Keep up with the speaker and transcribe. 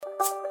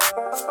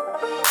Dog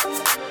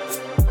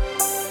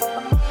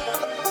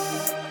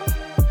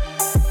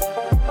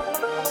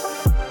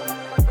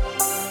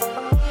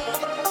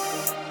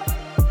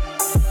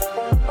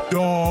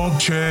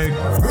check.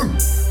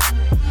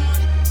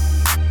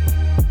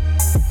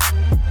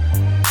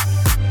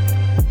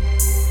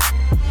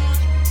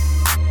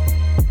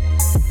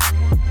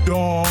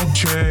 Dog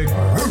check.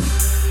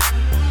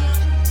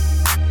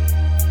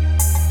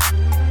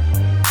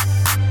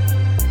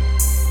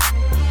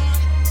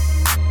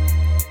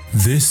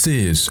 This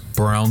is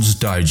Browns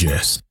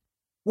Digest.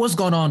 What's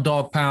going on,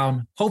 Dog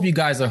Pound? Hope you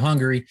guys are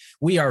hungry.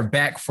 We are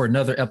back for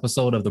another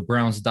episode of the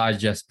Browns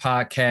Digest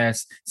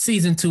podcast,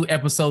 season 2,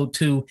 episode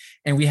 2,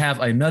 and we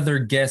have another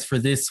guest for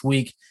this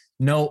week,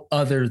 no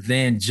other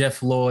than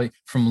Jeff Lloyd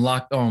from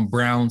Locked On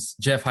Browns.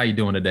 Jeff, how you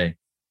doing today?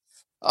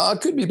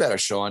 Could be better,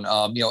 Sean.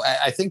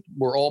 I think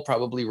we're all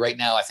probably right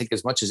now, I think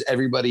as much as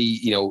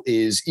everybody,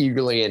 is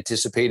eagerly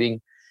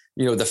anticipating,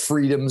 the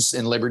freedoms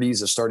and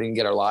liberties of starting to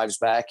get our lives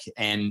back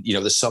and,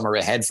 the summer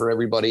ahead for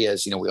everybody,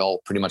 as, we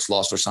all pretty much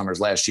lost our summers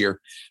last year.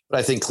 But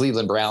I think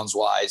Cleveland Browns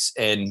wise,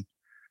 and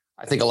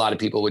I think a lot of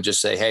people would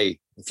just say, hey,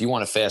 if you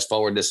want to fast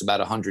forward this about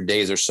 100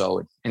 days or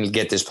so and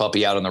get this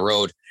puppy out on the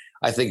road,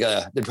 I think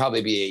there'd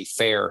probably be a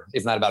fair,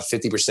 if not about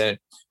 50%,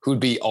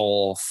 who'd be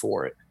all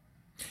for it.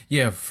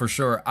 Yeah, for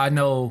sure. I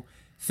know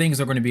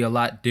things are going to be a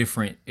lot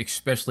different,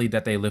 especially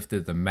that they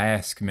lifted the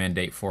mask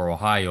mandate for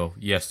Ohio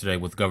yesterday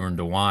with Governor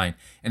DeWine.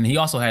 And he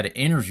also had an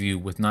interview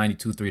with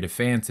 92.3 The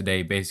Fan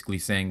today, basically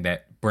saying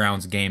that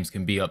Browns games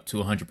can be up to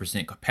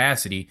 100%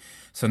 capacity.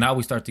 So now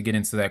we start to get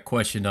into that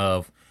question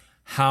of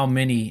how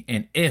many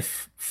and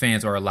if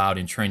fans are allowed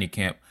in training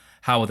camp,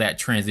 how will that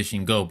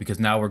transition go? Because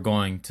now we're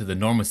going to the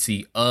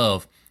normalcy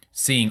of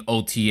seeing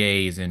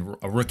OTAs and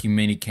a rookie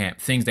minicamp,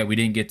 things that we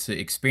didn't get to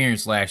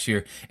experience last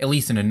year, at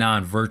least in a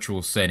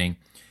non-virtual setting.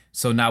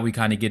 So now we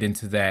kind of get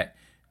into that.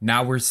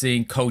 Now we're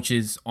seeing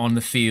coaches on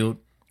the field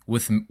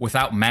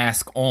without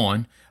mask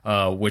on,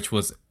 which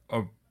was,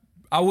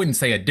 I wouldn't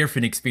say a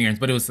different experience,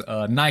 but it was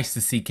nice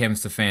to see Kevin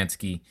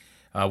Stefanski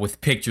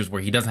with pictures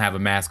where he doesn't have a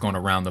mask on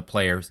around the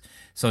players.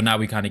 So now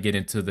we kind of get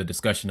into the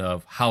discussion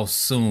of how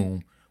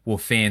soon will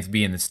fans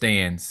be in the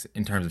stands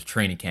in terms of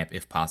training camp,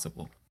 if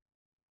possible.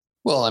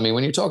 Well, I mean,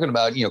 when you're talking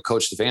about,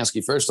 Coach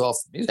Stefanski, first off,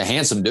 he's a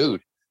handsome dude,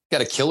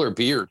 got a killer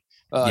beard.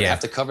 Have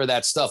to cover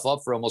that stuff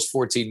up for almost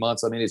 14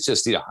 months. I mean, it's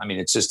just,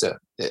 it's just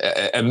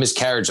a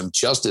miscarriage of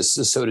justice,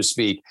 so to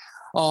speak.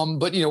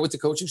 But, with the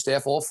coaching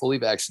staff all fully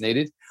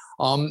vaccinated.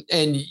 And,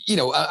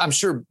 I'm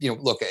sure,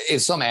 look, in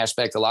some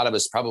aspect, a lot of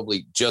us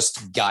probably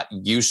just got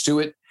used to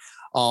it.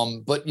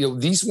 But,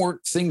 these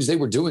weren't things they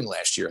were doing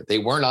last year. They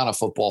weren't on a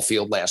football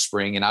field last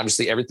spring. And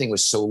obviously everything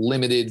was so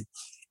limited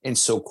and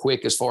so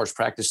quick as far as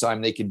practice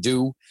time they could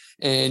do.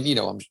 And,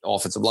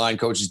 offensive line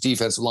coaches,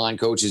 defensive line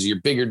coaches, your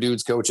bigger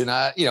dudes coaching,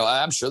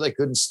 I'm sure they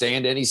couldn't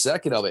stand any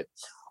second of it.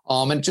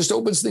 And it just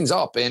opens things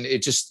up. And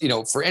it just,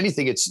 for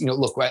anything, it's,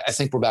 look, I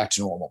think we're back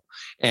to normal.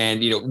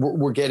 And,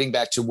 we're getting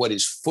back to what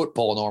is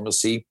football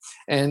normalcy.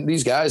 And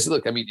these guys,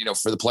 look, I mean,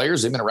 for the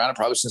players, they've been around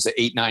probably since they're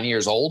 8, 9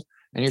 years old.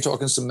 And you're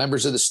talking some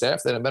members of the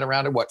staff that have been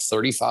around in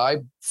 35,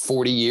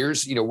 40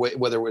 years,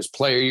 whether it was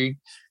playing,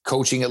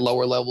 coaching at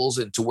lower levels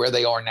and to where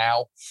they are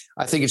now.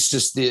 I think it's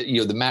just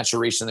the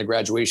maturation and the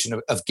graduation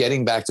of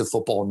getting back to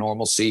football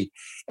normalcy.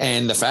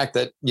 And the fact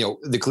that,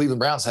 the Cleveland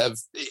Browns have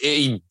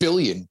a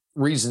billion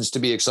reasons to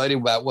be excited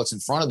about what's in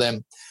front of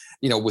them,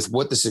 with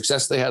what the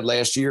success they had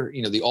last year,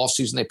 the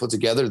offseason they put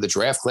together, the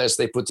draft class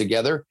they put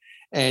together.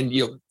 And,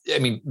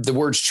 the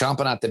words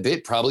chomping at the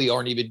bit probably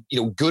aren't even,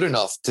 good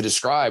enough to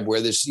describe where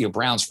this,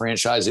 Browns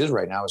franchise is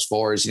right now as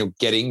far as,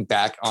 getting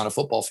back on a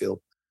football field.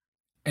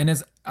 And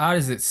as odd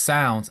as it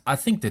sounds, I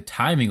think the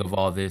timing of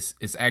all this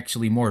is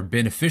actually more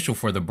beneficial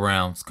for the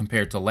Browns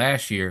compared to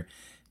last year,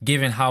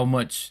 given how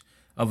much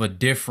of a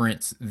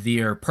difference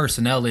their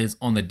personnel is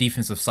on the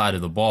defensive side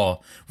of the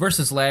ball.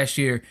 Versus last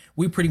year,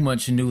 we pretty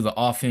much knew the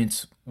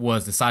offense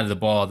was the side of the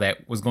ball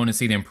that was going to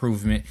see the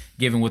improvement,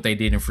 given what they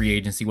did in free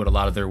agency with a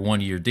lot of their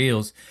one-year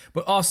deals.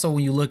 But also,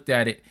 when you looked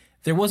at it,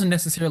 there wasn't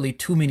necessarily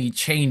too many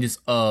changes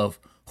of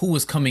who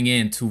was coming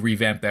in to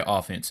revamp that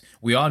offense.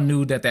 We all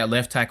knew that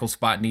left tackle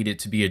spot needed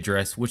to be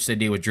addressed, which they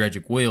did with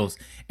Jedrick Wills.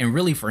 And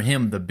really for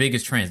him, the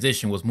biggest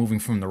transition was moving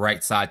from the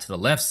right side to the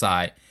left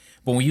side.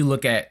 But when you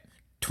look at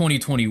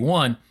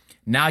 2021,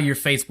 now you're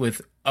faced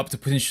with up to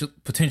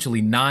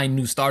potentially 9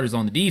 new starters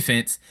on the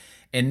defense.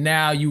 And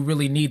now you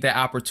really need that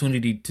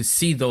opportunity to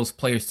see those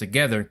players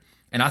together.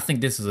 And I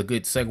think this is a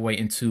good segue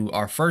into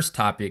our first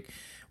topic,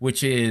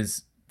 which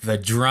is the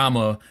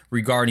drama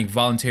regarding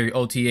voluntary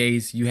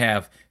OTAs. You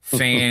have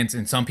fans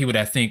and some people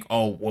that think,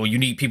 oh, well, you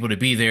need people to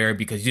be there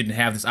because you didn't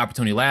have this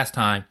opportunity last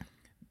time.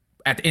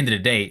 At the end of the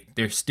day,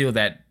 there's still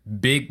that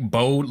big,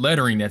 bold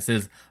lettering that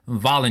says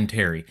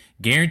voluntary.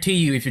 Guarantee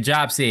you, if your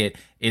job said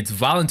it's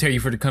voluntary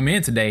for to come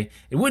in today,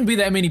 it wouldn't be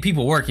that many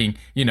people working,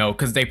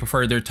 because they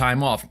prefer their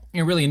time off.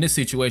 And really in this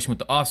situation with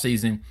the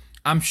offseason,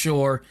 I'm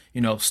sure,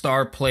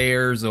 star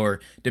players or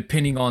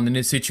depending on in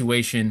this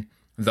situation,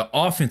 the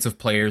offensive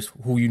players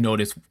who you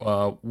notice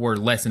were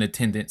less in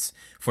attendance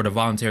for the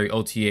voluntary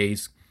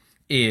OTAs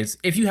is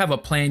if you have a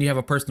plan, you have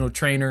a personal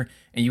trainer,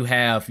 and you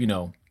have,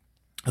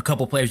 a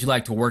couple players you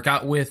like to work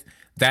out with,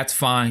 that's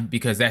fine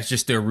because that's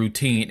just their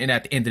routine. And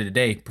at the end of the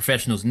day,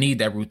 professionals need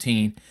that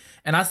routine.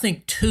 And I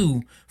think,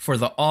 too, for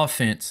the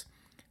offense,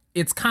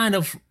 it's kind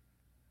of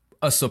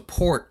a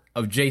support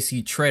of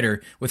J.C.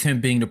 Tretter with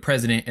him being the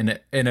president in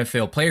the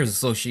NFL Players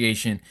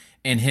Association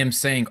and him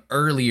saying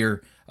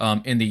earlier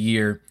in the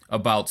year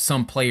about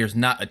some players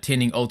not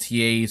attending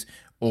OTAs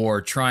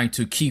or trying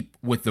to keep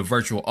with the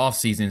virtual off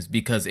seasons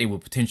because it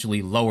would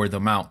potentially lower the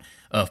amount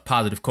of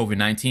positive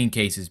COVID-19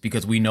 cases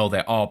because we know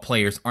that all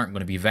players aren't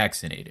going to be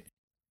vaccinated.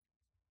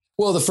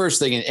 Well, the first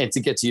thing, and to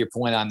get to your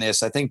point on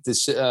this, I think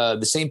this the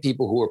same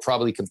people who are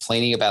probably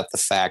complaining about the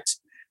fact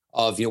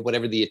of,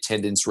 whatever the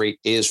attendance rate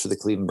is for the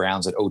Cleveland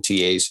Browns at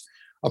OTAs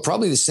are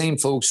probably the same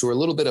folks who are a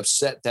little bit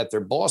upset that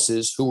their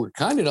bosses, who were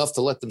kind enough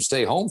to let them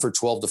stay home for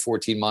 12 to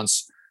 14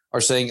 months,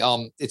 are saying,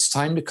 it's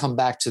time to come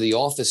back to the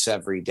office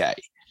every day.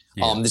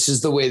 Yeah. This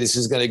is the way this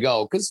is going to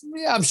go. Because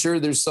I'm sure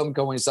there's some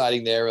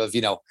coinciding there of,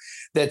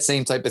 that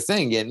same type of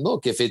thing. And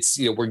look, if it's,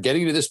 we're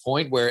getting to this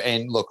point where,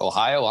 and look,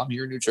 Ohio, I'm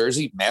here in New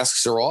Jersey,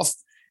 masks are off.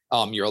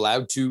 You're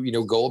allowed to,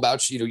 go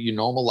about, your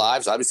normal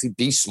lives, obviously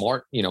be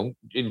smart,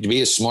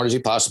 be as smart as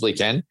you possibly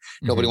can.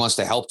 Mm-hmm. Nobody wants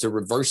to help to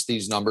reverse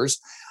these numbers.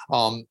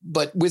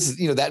 But with,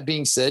 that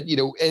being said,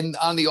 and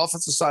on the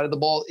offensive side of the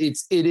ball, it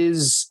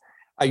is,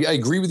 I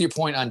agree with your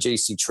point on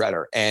J.C.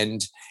 Tretter.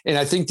 And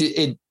I think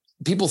that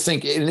people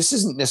think, and this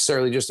isn't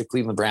necessarily just a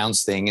Cleveland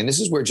Browns thing, and this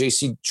is where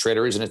J.C.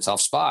 Tretter is in a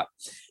tough spot.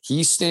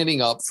 He's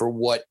standing up for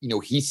what,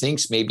 he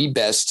thinks may be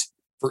best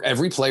for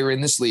every player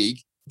in this league,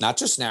 not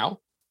just now,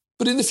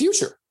 but in the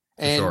future.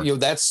 And, sure.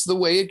 That's the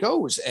way it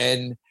goes.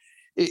 And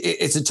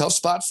it's a tough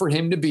spot for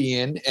him to be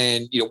in.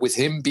 And, with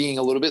him being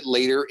a little bit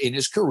later in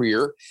his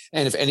career,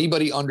 and if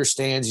anybody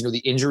understands, the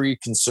injury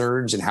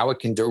concerns and how it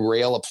can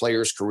derail a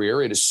player's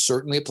career, it is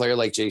certainly a player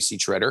like J.C.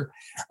 Tretter.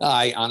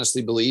 I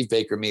honestly believe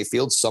Baker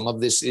Mayfield, some of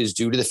this is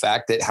due to the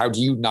fact that how do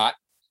you not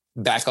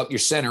back up your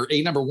center?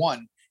 Number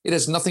one, it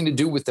has nothing to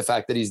do with the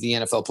fact that he's the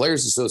NFL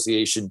Players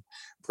Association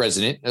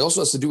president. It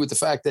also has to do with the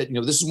fact that,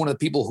 this is one of the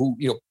people who,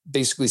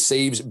 basically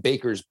saves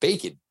Baker's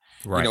bacon.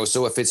 Right.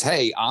 So if it's,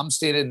 hey, I'm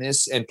standing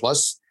this, and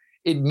plus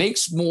it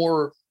gets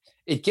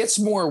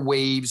more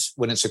waves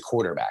when it's a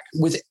quarterback.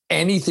 With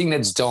anything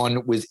that's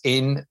done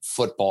within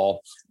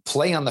football,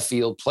 play on the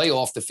field, play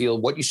off the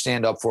field, what you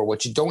stand up for,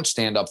 what you don't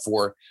stand up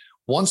for.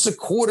 Once a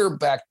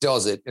quarterback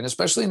does it, and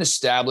especially an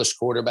established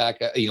quarterback,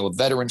 a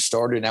veteran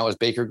starter now as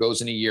Baker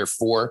goes into year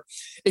 4,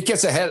 it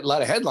gets a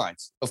lot of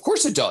headlines. Of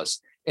course it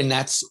does. And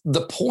that's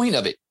the point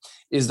of it.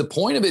 Is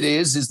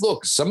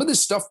look, some of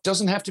this stuff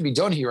doesn't have to be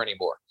done here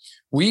anymore.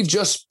 We've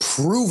just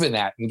proven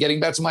that. And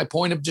getting back to my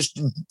point of just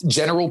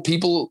general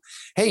people,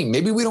 hey,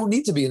 maybe we don't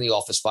need to be in the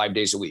office 5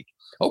 days a week.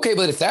 Okay,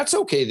 but if that's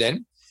okay,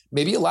 then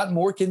maybe a lot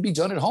more can be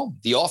done at home.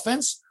 The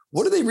offense,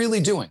 what are they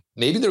really doing?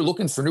 Maybe they're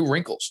looking for new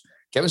wrinkles.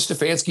 Kevin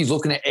Stefanski's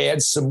looking to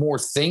add some more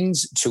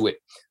things to it.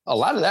 A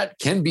lot of that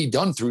can be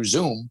done through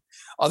Zoom,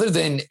 other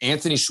than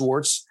Anthony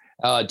Schwartz,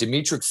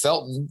 Demetric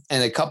Felton,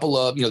 and a couple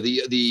of,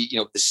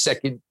 the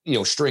second,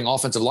 string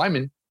offensive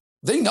linemen.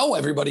 They know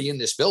everybody in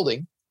this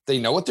building. They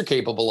know what they're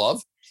capable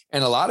of.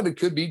 And a lot of it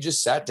could be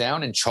just sat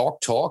down and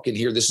talk. And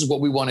here, this is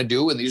what we want to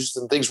do. And these are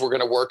some things we're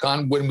going to work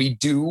on when we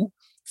do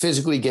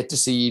physically get to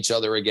see each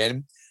other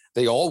again.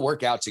 They all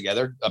work out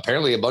together.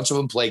 Apparently, a bunch of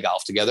them play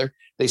golf together.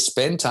 They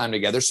spend time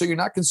together. So you're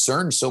not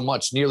concerned so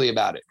much nearly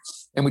about it.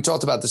 And we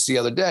talked about this the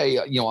other day,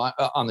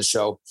 on the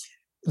show.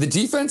 The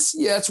defense,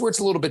 yeah, that's where it's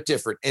a little bit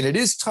different. And it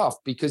is tough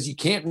because you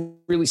can't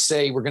really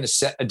say we're going to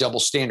set a double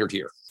standard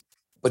here.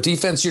 But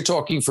defense, you're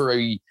talking for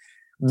a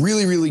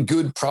really, really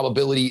good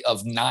probability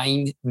of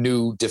 9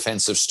 new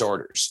defensive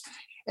starters.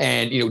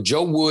 And,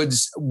 Joe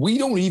Woods, we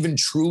don't even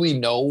truly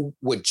know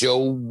what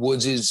Joe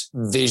Woods'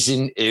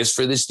 vision is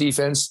for this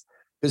defense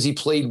because he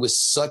played with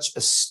such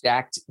a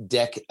stacked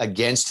deck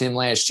against him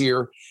last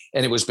year.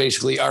 And it was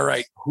basically, all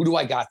right, who do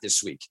I got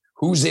this week?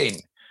 Who's in?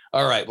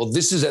 All right, well,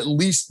 this is at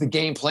least the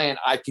game plan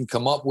I can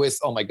come up with.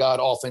 Oh, my God,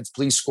 offense,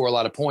 please score a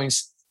lot of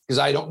points because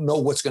I don't know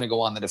what's going to go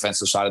on the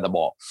defensive side of the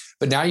ball.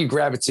 But now you're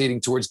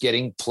gravitating towards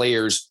getting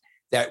players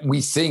that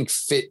we think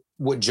fit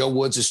what Joe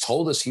Woods has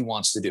told us he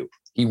wants to do.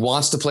 He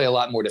wants to play a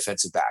lot more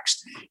defensive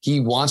backs.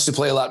 He wants to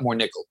play a lot more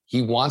nickel.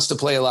 He wants to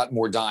play a lot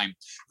more dime,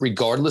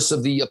 regardless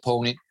of the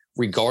opponent,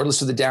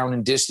 regardless of the down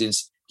and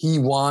distance. He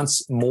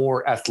wants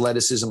more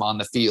athleticism on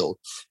the field.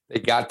 They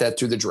got that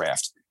through the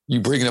draft. You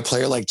bring in a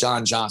player like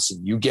John Johnson.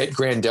 You get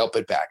Grant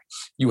Delpit back.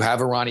 You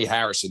have a Ronnie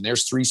Harrison.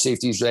 There's 3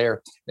 safeties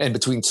there. And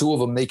between 2 of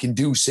them, they can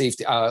do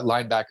safety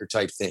linebacker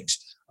type things.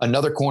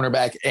 Another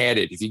cornerback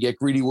added. If you get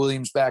Greedy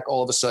Williams back,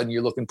 all of a sudden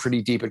you're looking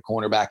pretty deep at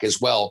cornerback as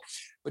well.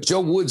 But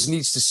Joe Woods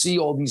needs to see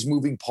all these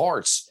moving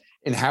parts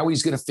and how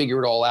he's going to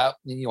figure it all out,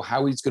 and,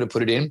 how he's going to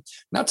put it in.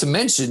 Not to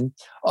mention,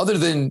 other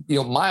than,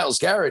 Myles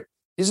Garrett,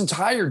 his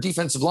entire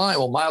defensive line,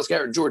 well, Myles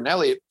Garrett and Jordan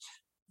Elliott,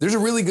 there's a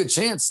really good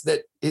chance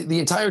that the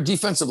entire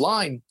defensive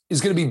line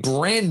is going to be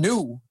brand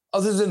new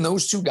other than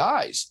those two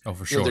guys. Oh,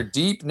 for sure. They're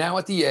deep now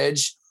at the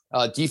edge.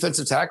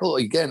 Defensive tackle,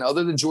 again,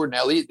 other than Jordan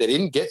Elliott, they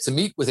didn't get to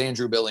meet with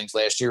Andrew Billings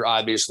last year,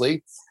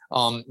 obviously.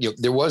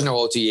 There was no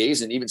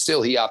OTAs, and even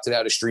still, he opted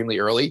out extremely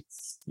early.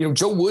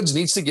 Joe Woods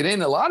needs to get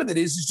in. A lot of it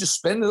is just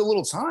spending a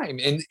little time.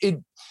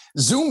 And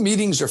Zoom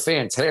meetings are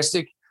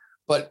fantastic,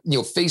 but,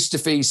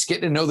 face-to-face,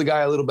 getting to know the guy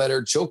a little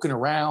better, joking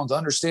around,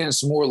 understanding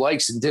some more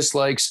likes and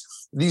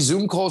dislikes. These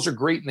Zoom calls are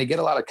great, and they get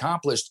a lot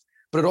accomplished,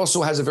 but it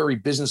also has a very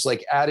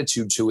business-like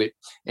attitude to it.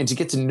 And to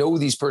get to know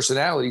these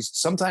personalities,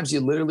 sometimes you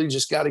literally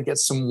just got to get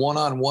some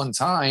one-on-one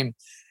time.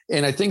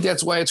 And I think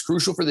that's why it's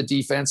crucial for the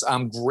defense.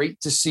 I'm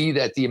great to see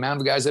that the amount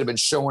of guys that have been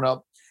showing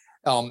up,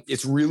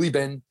 it's really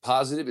been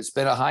positive. It's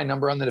been a high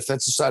number on the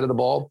defensive side of the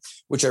ball,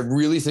 which I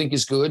really think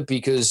is good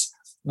because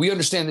we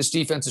understand this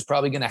defense is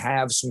probably going to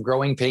have some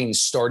growing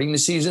pains starting the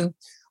season,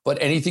 but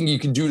anything you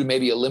can do to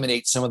maybe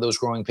eliminate some of those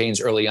growing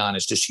pains early on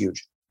is just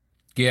huge.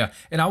 Yeah,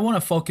 and I want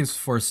to focus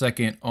for a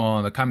second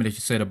on the comment that you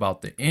said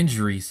about the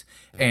injuries.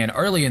 And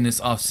early in this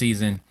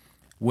offseason,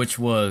 which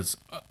was,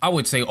 I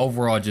would say,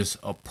 overall just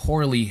a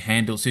poorly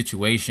handled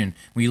situation.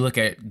 When you look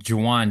at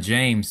Ja'Wuan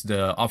James,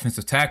 the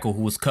offensive tackle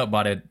who was cut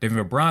by the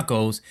Denver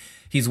Broncos,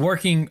 he's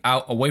working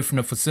out away from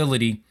the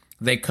facility.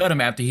 They cut him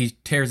after he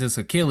tears his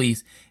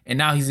Achilles, and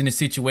now he's in a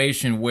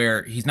situation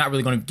where he's not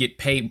really going to get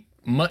paid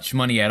much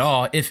money at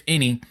all, if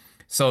any.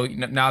 So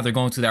now they're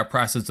going through that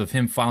process of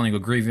him filing a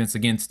grievance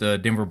against the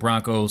Denver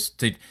Broncos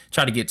to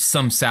try to get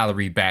some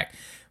salary back.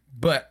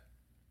 But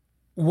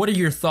what are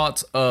your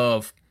thoughts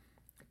of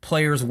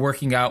players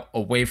working out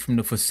away from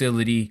the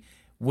facility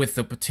with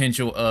the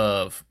potential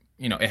of,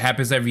 it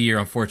happens every year,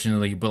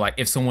 unfortunately, but like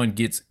if someone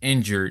gets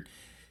injured,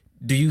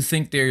 do you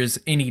think there's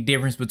any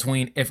difference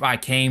between if I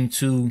came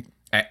to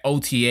at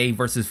OTA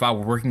versus if I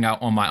were working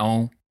out on my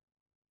own?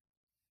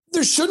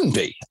 There shouldn't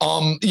be.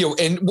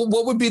 And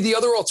what would be the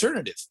other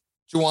alternative?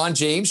 Ja'Wuan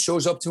James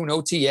shows up to an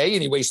OTA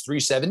and he weighs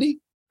 370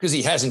 because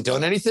he hasn't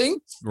done anything.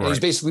 Right. And he's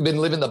basically been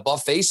living the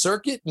buffet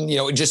circuit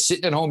and, just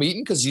sitting at home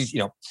eating because he's,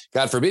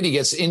 God forbid he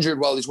gets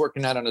injured while he's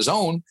working out on his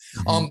own.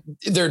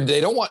 Mm-hmm.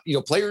 They don't want,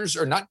 players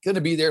are not going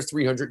to be there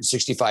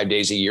 365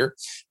 days a year.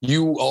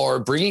 You are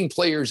bringing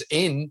players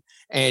in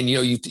and,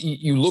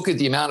 you look at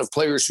the amount of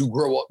players who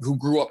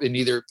grew up in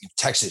either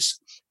Texas,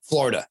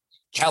 Florida,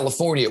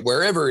 California,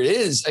 wherever it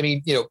is. I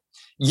mean,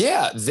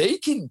 they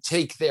can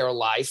take their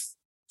life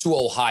to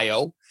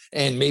Ohio,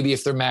 and maybe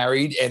if they're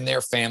married and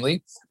their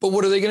family, but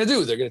what are they going to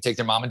do? They're going to take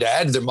their mom and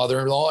dad, their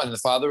mother-in-law and the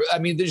father. I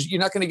mean,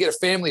 you're not going to get a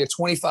family of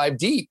 25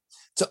 deep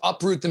to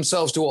uproot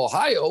themselves to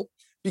Ohio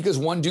because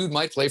one dude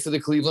might play for the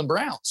Cleveland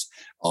Browns.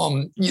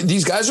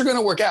 These guys are going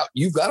to work out.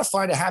 You've got to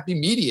find a happy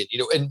median,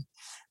 and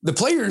the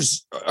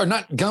players are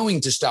not going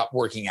to stop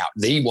working out.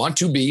 They want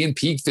to be in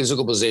peak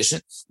physical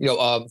position,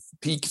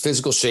 peak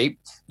physical shape.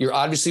 You're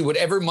obviously,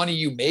 whatever money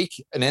you make,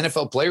 an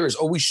NFL player is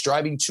always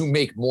striving to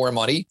make more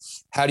money.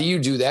 How do you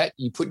do that?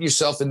 You put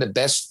yourself in the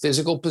best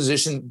physical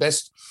position,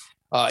 best,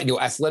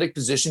 athletic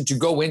position to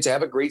go in to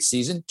have a great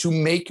season, to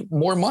make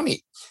more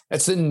money.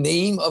 That's the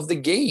name of the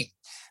game.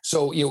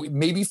 So,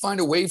 maybe find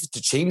a way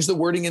to change the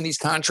wording in these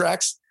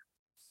contracts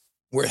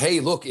where,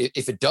 hey, look,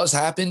 if it does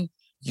happen,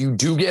 you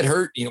do get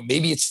hurt,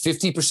 maybe it's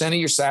 50% of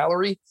your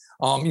salary.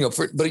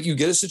 But you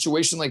get a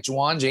situation like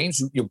Ja'Wuan James,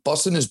 you're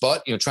busting his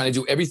butt, trying to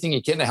do everything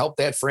you can to help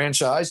that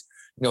franchise,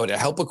 to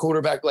help a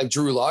quarterback like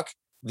Drew Lock.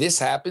 This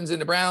happens in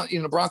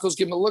the Broncos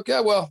give him a look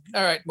at, well,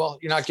 all right, well,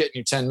 you're not getting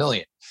your $10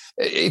 million.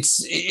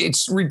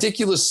 It's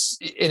ridiculous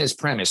in its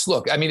premise.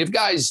 Look, I mean, if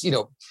guys,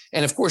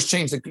 and of course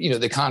change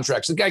the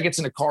contracts, the guy gets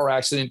in a car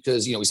accident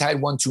because, he's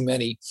had one too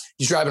many,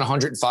 he's driving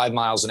 105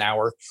 miles an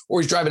hour, or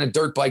he's driving a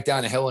dirt bike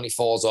down a hill and he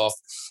falls off.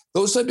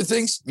 Those type of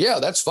things, yeah,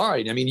 that's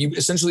fine. I mean, you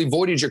essentially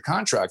voided your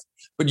contract,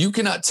 but you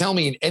cannot tell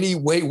me in any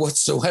way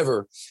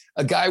whatsoever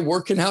a guy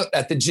working out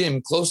at the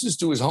gym closest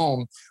to his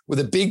home with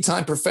a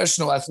big-time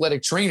professional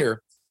athletic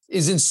trainer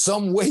is in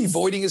some way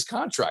voiding his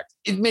contract.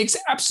 It makes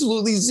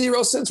absolutely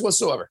zero sense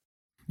whatsoever.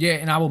 Yeah,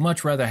 and I would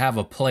much rather have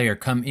a player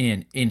come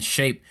in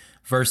shape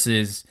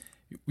versus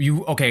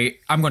you. Okay,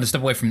 I'm going to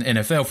step away from the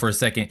NFL for a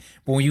second,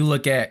 but when you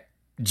look at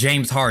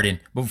James Harden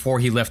before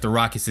he left the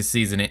Rockets this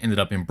season and ended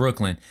up in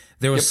Brooklyn,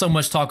 there was so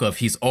much talk of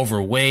he's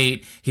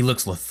overweight, he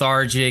looks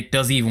lethargic,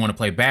 doesn't even want to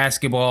play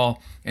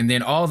basketball. And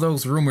then all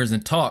those rumors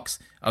and talks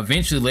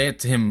eventually led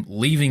to him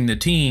leaving the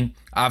team.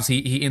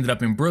 Obviously, he ended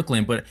up in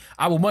Brooklyn, but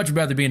I would much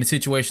rather be in a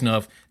situation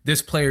of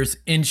this player's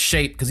in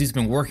shape because he's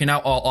been working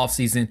out all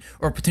offseason,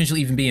 or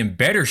potentially even be in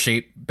better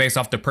shape based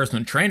off the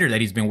personal trainer that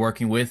he's been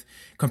working with,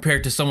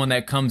 compared to someone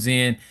that comes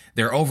in,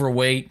 they're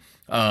overweight,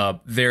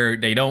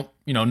 they don't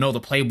know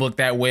the playbook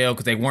that well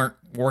because they weren't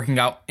working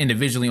out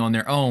individually on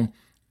their own.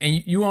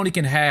 And you only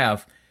can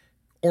have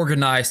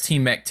organized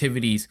team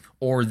activities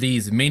or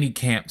these mini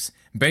camps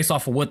based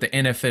off of what the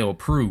NFL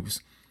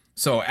approves.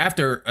 So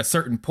after a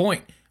certain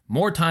point,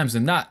 more times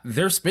than not,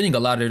 they're spending a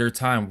lot of their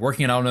time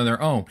working out on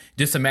their own.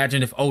 Just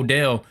imagine if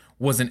Odell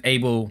wasn't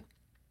able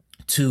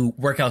to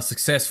work out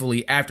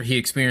successfully after he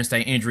experienced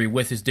that injury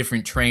with his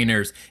different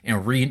trainers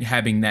and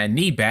rehabbing that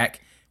knee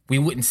back. we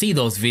wouldn't see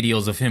those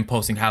videos of him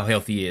posting how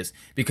healthy he is,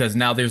 because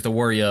now there's the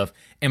worry of,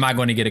 am I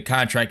going to get a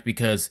contract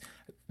because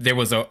there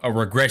was a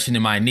regression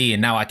in my knee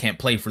and now I can't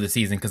play for the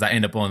season because I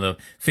end up on the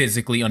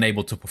physically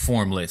unable to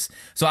perform list.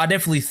 So I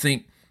definitely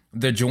think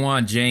the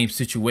Ja'Wuan James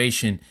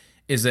situation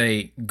is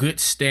a good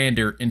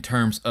standard in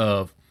terms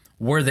of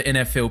where the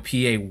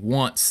NFLPA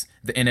wants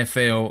the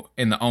NFL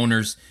and the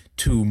owners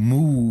to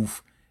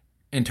move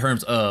in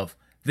terms of,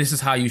 this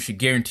is how you should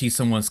guarantee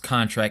someone's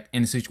contract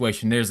in a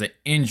situation there's an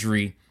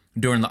injury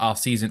during the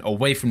offseason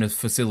away from the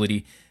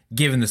facility,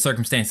 given the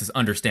circumstances,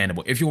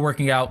 understandable. If you're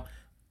working out,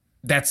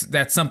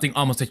 that's something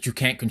almost that you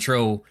can't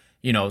control,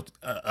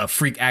 a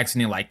freak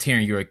accident like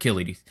tearing your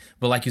Achilles.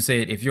 But like you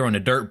said, if you're on a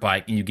dirt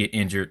bike and you get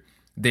injured,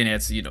 then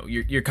it's,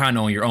 you're kind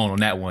of on your own on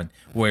that one,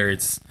 where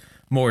it's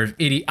more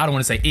I don't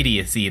want to say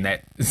idiocy in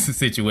that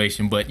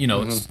situation, but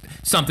it's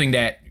something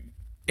that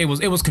it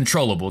was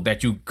controllable,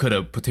 that you could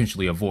have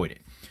potentially avoided.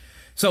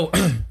 So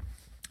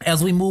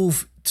as we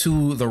move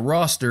to the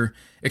roster,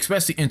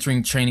 especially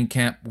entering training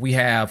camp, we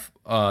have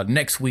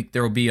next week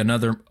there will be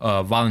another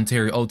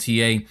voluntary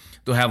OTA.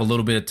 They'll have a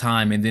little bit of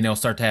time, and then they'll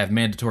start to have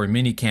mandatory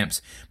mini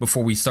camps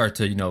before we start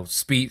to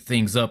speed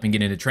things up and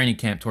get into training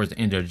camp towards the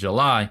end of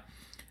July.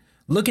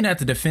 Looking at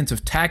the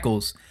defensive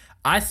tackles,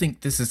 I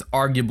think this is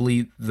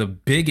arguably the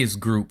biggest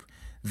group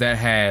that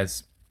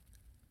has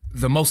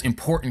the most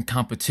important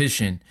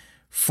competition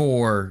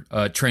for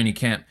training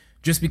camp,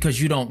 just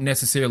because you don't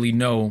necessarily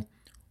know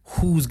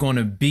who's going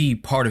to be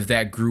part of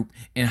that group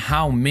and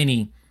how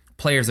many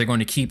players they're going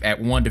to keep at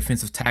one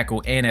defensive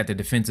tackle and at the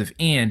defensive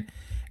end.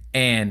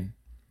 And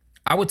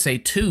I would say,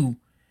 too,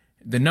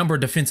 the number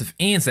of defensive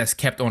ends that's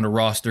kept on the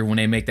roster when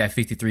they make that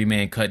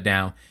 53-man cut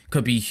down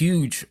could be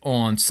huge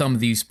on some of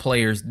these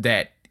players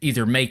that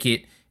either make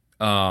it,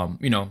 on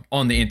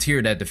the interior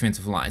of that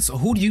defensive line. So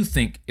who do you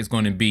think is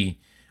going to be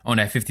on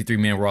that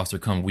 53-man roster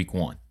come week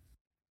one?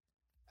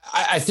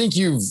 I think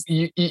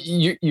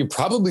you're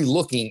probably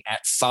looking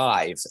at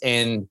 5,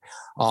 and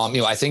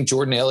I think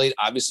Jordan Elliott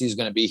obviously is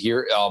going to be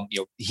here.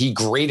 He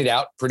graded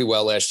out pretty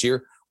well last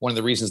year. One of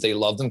the reasons they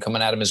loved him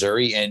coming out of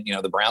Missouri, and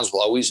the Browns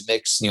will always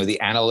mix the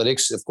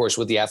analytics, of course,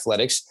 with the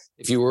athletics.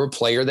 If you were a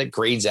player that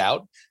grades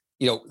out,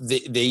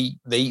 they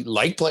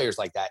like players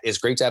like that. It's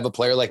great to have a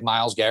player like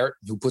Myles Garrett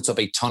who puts up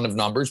a ton of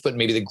numbers, but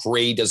maybe the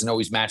grade doesn't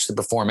always match the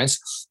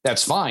performance.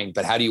 That's fine,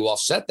 but how do you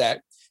offset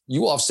that?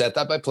 You offset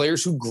that by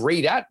players who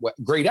grade out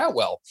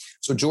well.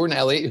 So Jordan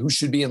Elliott, who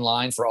should be in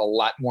line for a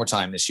lot more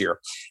time this year.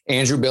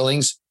 Andrew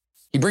Billings,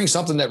 he brings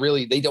something that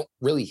really they don't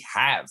really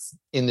have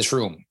in this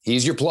room.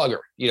 He's your plugger.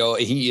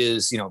 He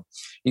is,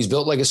 he's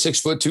built like a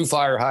 6'2"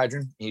 fire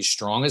hydrant. He's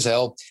strong as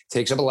hell,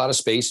 takes up a lot of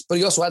space, but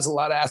he also has a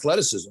lot of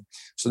athleticism.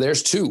 So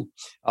there's 2.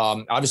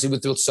 Obviously,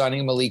 with the signing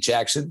of Malik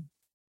Jackson,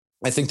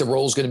 I think the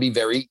role is going to be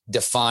very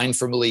defined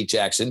for Malik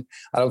Jackson.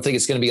 I don't think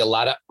it's going to be a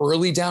lot of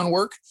early down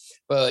work,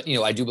 but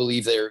I do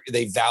believe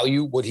they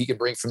value what he can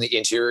bring from the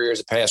interior as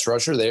a pass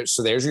rusher.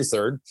 So there's your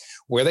 3rd.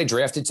 Where they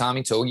drafted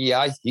Tommy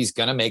Togiai, he's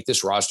going to make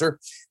this roster.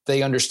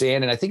 They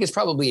understand, and I think it's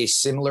probably a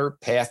similar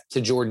path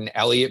to Jordan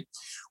Elliott,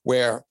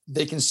 where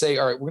they can say,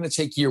 all right, we're going to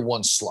take year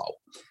 1 slow,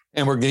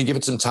 and we're going to give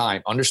it some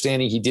time.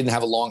 Understanding he didn't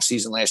have a long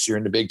season last year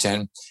in the Big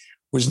Ten,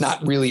 was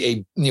not really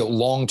a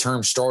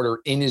long-term starter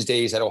in his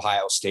days at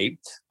Ohio State,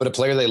 but a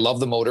player they love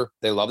the motor,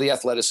 they love the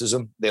athleticism,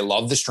 they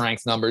love the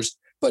strength numbers,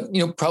 but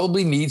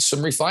probably needs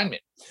some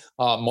refinement.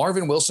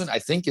 Marvin Wilson, I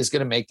think, is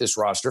going to make this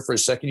roster for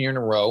his 2nd year in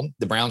a row.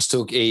 The Browns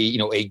took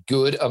a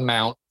good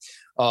amount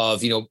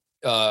of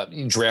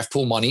draft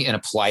pool money and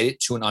applied it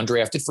to an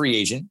undrafted free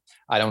agent.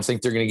 I don't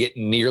think they're going to get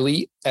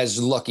nearly as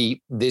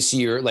lucky this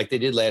year like they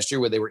did last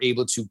year, where they were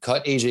able to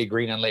cut AJ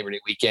Green on Labor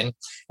Day weekend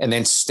and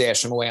then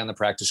stash him away on the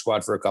practice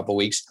squad for a couple of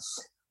weeks.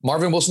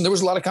 Marvin Wilson, there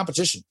was a lot of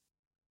competition,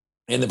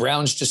 and the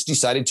Browns just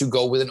decided to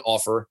go with an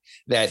offer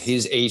that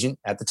his agent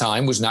at the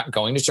time was not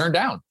going to turn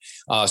down.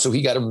 So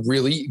he got a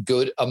really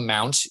good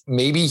amount.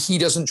 Maybe he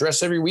doesn't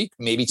dress every week.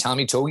 Maybe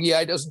Tommy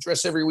Togiai doesn't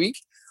dress every week.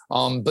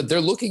 But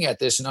they're looking at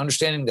this and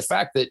understanding the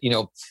fact that,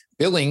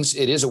 Billings,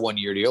 it is a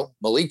 1-year deal.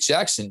 Malik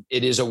Jackson,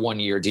 it is a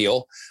 1-year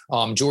deal.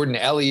 Jordan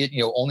Elliott,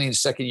 only in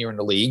his 2nd year in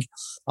the league.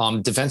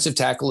 Defensive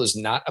tackle is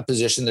not a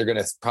position they're going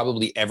to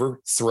probably ever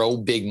throw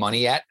big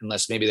money at,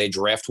 unless maybe they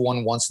draft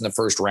one once in the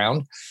 1st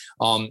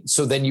round.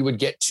 So then you would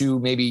get to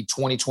maybe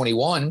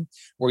 2021,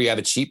 where you have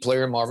a cheap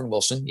player in Marvin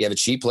Wilson, you have a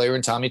cheap player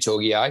in Tommy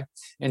Togiai,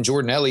 and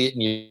Jordan Elliott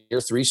in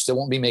year 3 still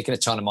won't be making a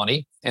ton of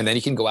money. And then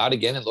you can go out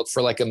again and look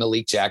for like a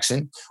Malik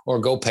Jackson, or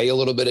go pay a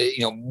little bit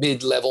of,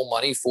 mid-level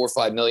money, $4 or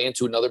 $5 million,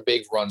 to another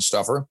big run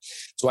stuffer.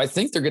 So I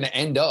think they're going to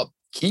end up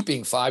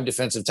keeping 5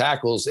 defensive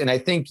tackles. And I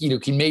think,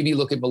 can maybe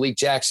look at Malik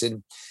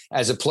Jackson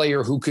as a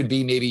player who could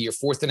be maybe your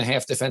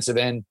 4th-and-a-half defensive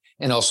end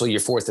and also your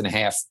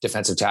 4th-and-a-half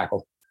defensive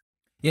tackle.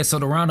 Yeah, so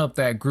to round up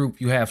that group,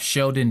 you have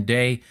Sheldon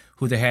Day,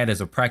 who they had as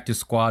a practice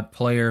squad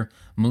player,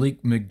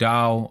 Malik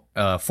McDowell,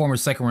 former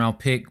 2nd-round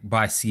pick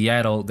by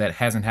Seattle that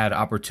hasn't had an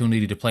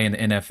opportunity to play in the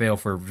NFL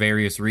for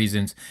various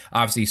reasons.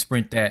 Obviously,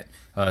 spent that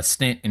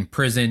stint in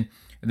prison.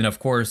 And then, of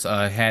course,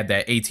 had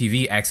that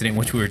ATV accident,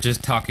 which we were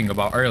just talking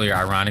about earlier,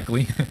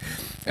 ironically.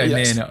 And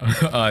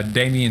then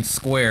Damian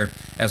Square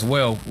as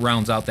well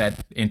rounds out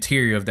that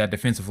interior of that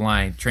defensive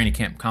line training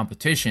camp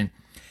competition.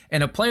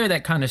 And a player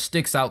that kind of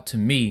sticks out to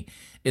me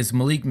is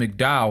Malik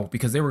McDowell,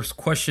 because there was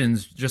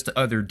questions just the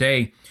other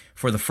day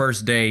for the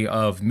first day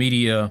of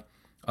media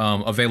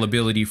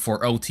availability for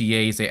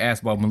OTAs. They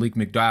asked about Malik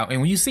McDowell.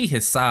 And when you see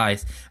his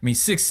size, I mean,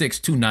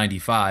 6'6",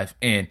 295,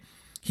 and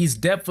he's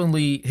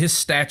definitely, his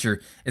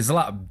stature is a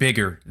lot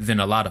bigger than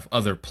a lot of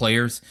other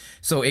players.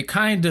 So it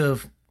kind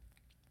of,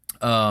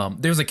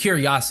 there's a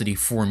curiosity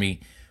for me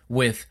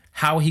with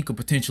how he could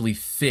potentially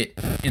fit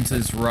into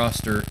this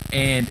roster.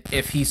 And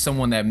if he's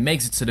someone that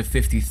makes it to the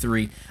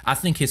 53, I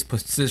think his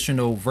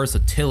positional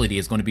versatility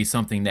is going to be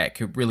something that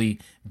could really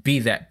be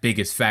that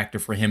biggest factor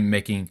for him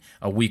making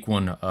a week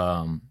one,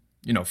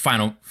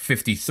 final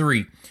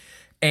 53.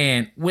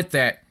 And with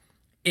that,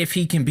 if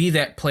he can be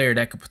that player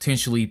that could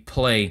potentially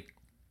play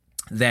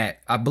that,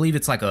 I believe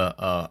it's like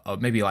a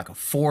maybe like a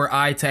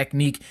 4-eye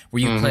technique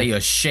where you play a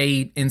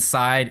shade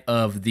inside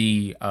of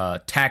the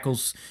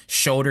tackle's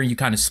shoulder and you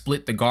kind of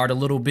split the guard a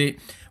little bit.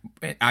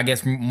 I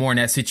guess more in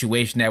that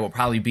situation, that would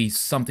probably be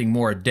something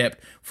more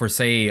adept for,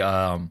 say,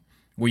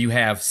 where you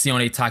have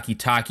Sione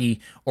Takitaki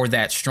or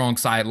that strong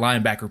side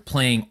linebacker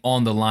playing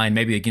on the line,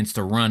 maybe against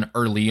a run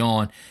early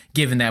on.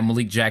 Given that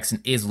Malik Jackson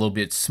is a little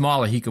bit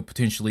smaller, he could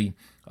potentially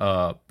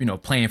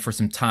playing for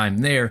some time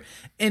there.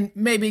 And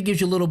maybe it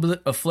gives you a little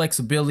bit of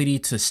flexibility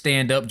to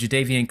stand up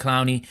Jadeveon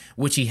Clowney,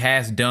 which he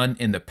has done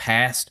in the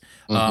past.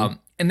 And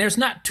there's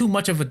not too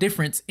much of a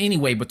difference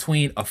anyway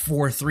between a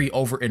 4-3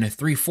 over and a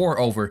 3-4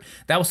 over.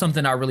 That was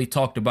something I really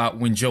talked about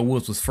when Joe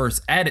Woods was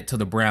first added to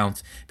the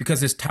Browns,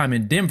 because his time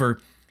in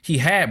Denver, he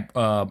had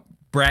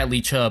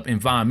Bradley Chubb and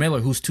Von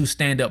Miller, who's two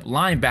stand-up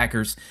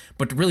linebackers.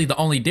 But really the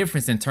only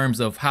difference in terms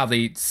of how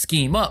they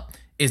scheme up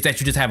is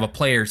that you just have a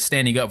player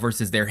standing up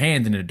versus their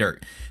hand in the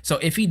dirt. So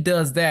if he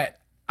does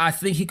that, I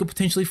think he could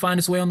potentially find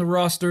his way on the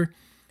roster,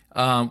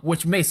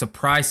 which may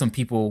surprise some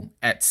people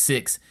at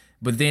 6,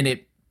 but then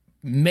it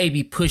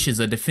maybe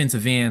pushes a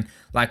defensive end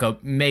like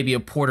maybe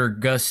a Porter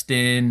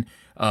Gustin,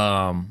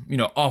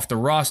 off the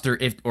roster,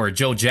 or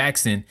Joe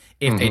Jackson,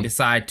 if they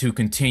decide to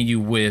continue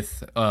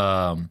with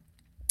what's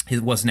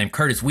his name,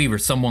 Curtis Weaver,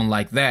 someone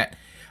like that.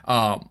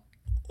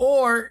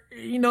 Or,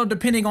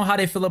 depending on how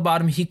they feel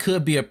about him, he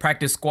could be a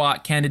practice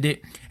squad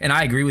candidate. And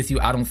I agree with you.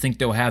 I don't think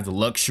they'll have the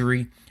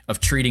luxury of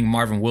treating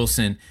Marvin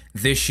Wilson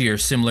this year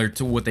similar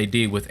to what they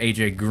did with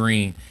AJ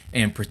Green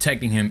and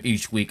protecting him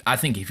each week. I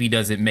think if he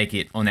doesn't make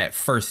it on that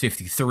first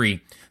 53,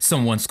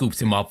 someone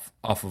scoops him off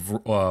of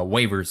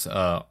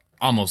waivers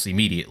almost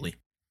immediately.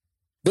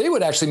 They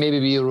would actually maybe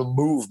be able to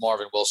move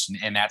Marvin Wilson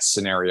in that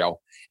scenario.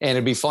 And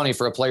it'd be funny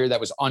for a player that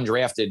was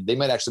undrafted. They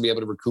might actually be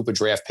able to recoup a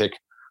draft pick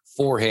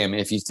for him.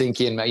 If you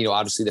think in,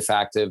 obviously the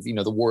fact of,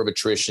 the war of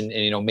attrition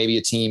and, maybe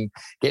a team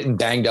getting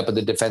banged up at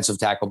the defensive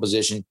tackle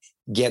position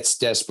gets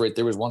desperate.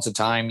 There was once a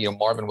time,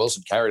 Marvin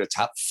Wilson carried a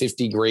top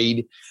 50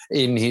 grade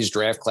in his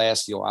draft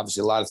class.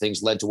 Obviously a lot of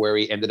things led to where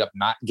he ended up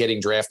not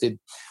getting drafted.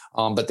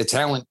 But the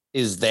talent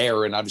is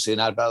there, and obviously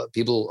not about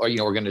people are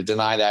going to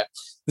deny that.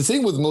 The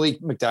thing with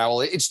Malik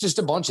McDowell, it's just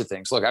a bunch of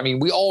things. Look, I mean,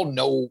 we all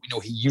know,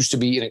 he used to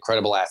be an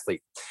incredible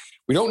athlete.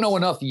 We don't know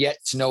enough yet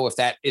to know if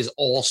that is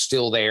all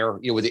still there,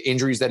 with the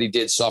injuries that he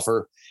did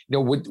suffer,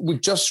 with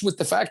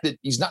the fact that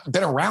he's not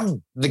been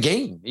around the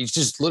game. He's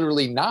just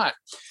literally not.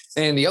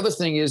 And the other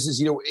thing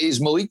is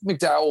Malik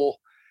McDowell,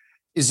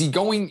 is he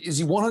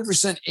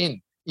 100%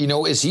 in?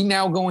 Is he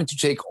now going to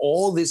take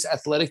all this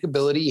athletic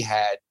ability he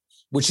had,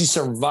 which he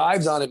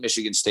survived on at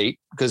Michigan State,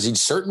 because he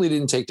certainly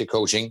didn't take to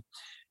coaching?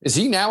 Is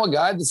he now a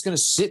guy that's going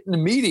to sit in a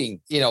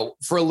meeting,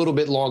 for a little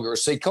bit longer, or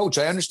say, Coach,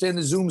 I understand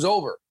the Zoom's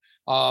over.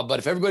 But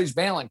if everybody's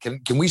bailing,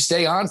 can we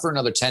stay on for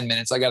another 10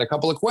 minutes? I got a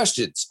couple of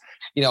questions,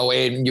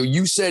 and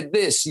you said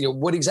this,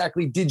 what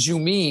exactly did you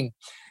mean?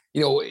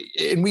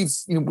 And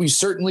we've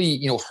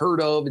certainly,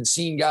 heard of and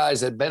seen guys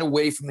that have been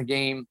away from the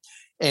game,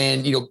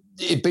 and,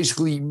 it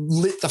basically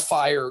lit the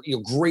fire,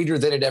 greater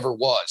than it ever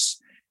was.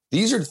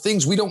 These are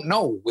things we don't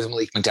know with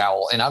Malik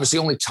McDowell, and obviously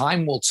only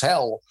time will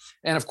tell.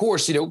 And of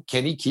course,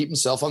 can he keep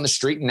himself on the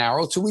straight and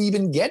narrow till we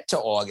even get to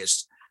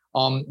August?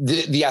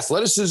 The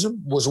athleticism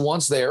was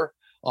once there.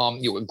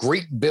 A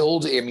great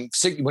build. I mean,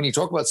 when you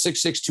talk about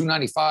 6'6",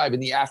 295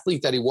 and the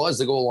athlete that he was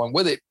to go along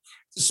with it,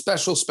 it's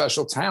a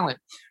special talent.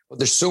 But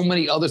there's so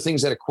many other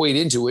things that equate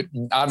into it.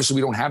 And obviously,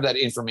 we don't have that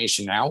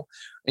information now.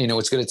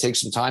 It's going to take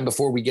some time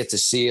before we get to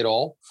see it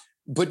all.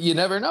 But you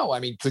never know.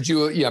 I mean,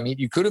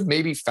 you could have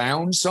maybe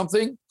found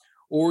something,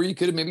 or you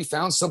could have maybe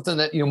found something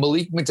that,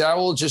 Malik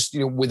McDowell just,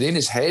 within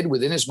his head,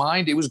 within his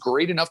mind, it was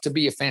great enough to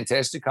be a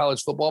fantastic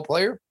college football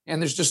player. And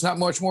there's just not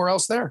much more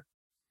else there.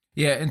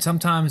 Yeah, and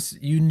sometimes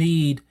you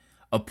need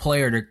a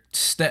player to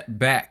step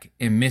back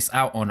and miss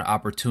out on an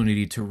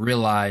opportunity to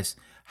realize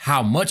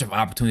how much of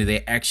opportunity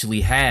they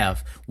actually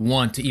have,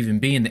 one, to even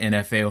be in the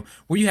NFL,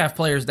 where you have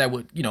players that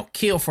would,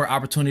 kill for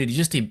opportunity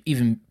just to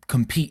even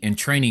compete in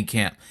training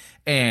camp.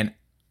 And,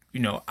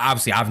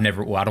 obviously I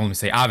don't want to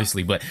say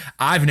obviously, but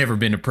I've never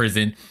been to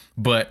prison,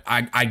 but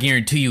I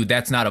guarantee you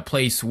that's not a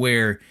place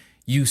where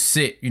you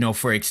sit,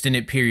 for an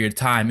extended period of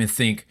time and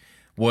think,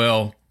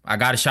 well, I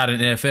got a shot in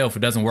the NFL. If it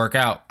doesn't work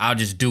out, I'll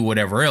just do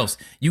whatever else.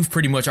 You've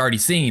pretty much already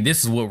seen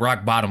this is what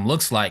rock bottom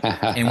looks like.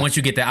 And once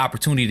you get the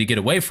opportunity to get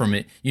away from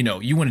it,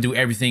 you want to do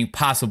everything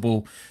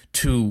possible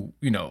to,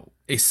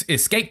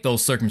 escape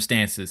those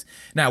circumstances.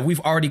 Now, we've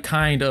already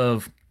kind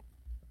of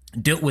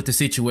dealt with the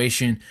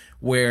situation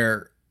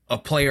where a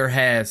player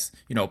has,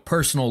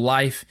 personal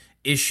life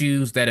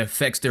issues that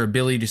affects their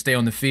ability to stay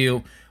on the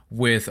field.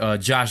 With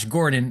Josh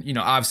Gordon,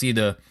 obviously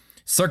the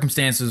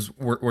circumstances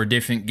were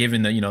different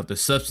given the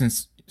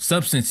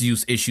substance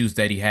use issues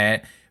that he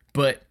had,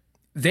 but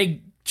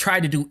they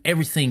tried to do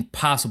everything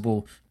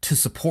possible to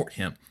support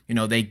him.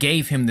 They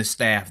gave him the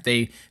staff.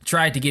 They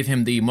tried to give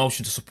him the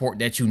emotional support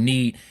that you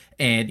need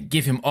and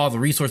give him all the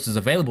resources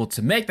available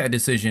to make that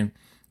decision.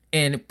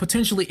 And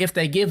potentially, if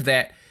they give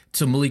that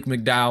to Malik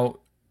McDowell,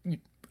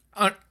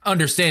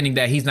 understanding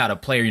that he's not a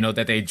player,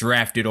 that they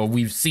drafted, or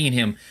we've seen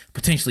him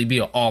potentially be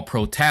an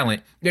all-pro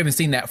talent. We haven't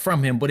seen that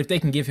from him, but if they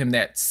can give him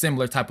that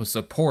similar type of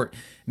support,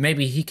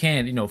 maybe he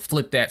can,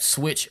 flip that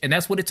switch. And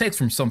that's what it takes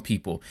from some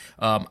people.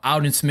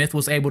 Aldon Smith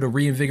was able to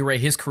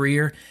reinvigorate his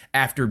career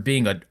after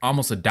being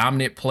almost a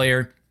dominant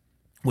player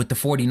with the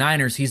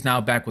 49ers. He's now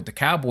back with the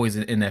Cowboys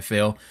in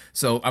NFL.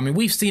 So,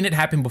 we've seen it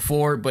happen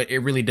before, but it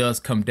really does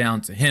come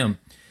down to him.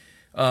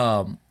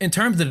 In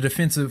terms of the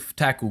defensive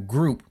tackle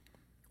group,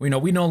 we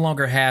no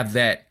longer have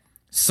that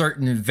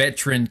certain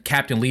veteran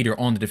captain leader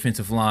on the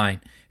defensive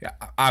line.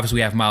 Obviously,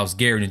 we have Myles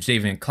Garrett and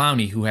Jadeveon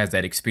Clowney, who has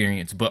that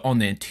experience. But on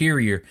the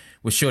interior,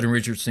 with Sheldon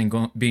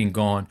Richardson being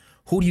gone,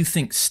 who do you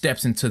think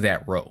steps into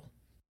that role?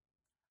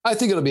 I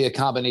think it'll be a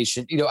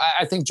combination.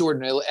 I think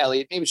Jordan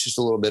Elliott, maybe it's just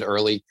a little bit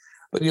early.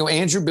 But,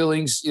 Andrew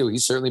Billings,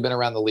 he's certainly been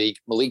around the league.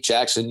 Malik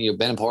Jackson,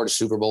 been a part of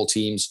Super Bowl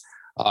teams.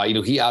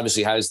 He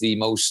obviously has the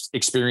most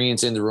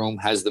experience in the room,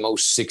 has the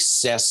most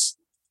success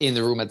in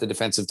the room at the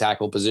defensive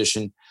tackle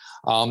position.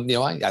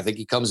 I think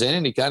he comes in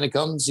and he kind of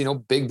comes,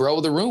 big bro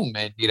of the room.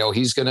 And,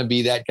 he's going to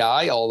be that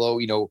guy.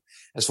 Although,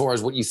 as far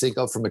as what you think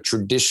of from a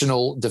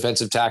traditional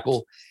defensive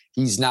tackle,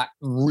 he's not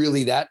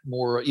really that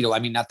more,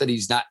 not that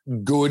he's not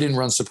good in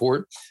run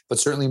support, but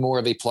certainly more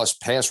of a plus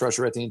pass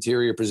rusher at the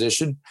interior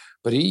position.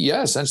 But he,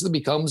 essentially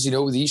becomes,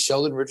 the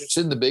Sheldon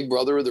Richardson, the big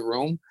brother of the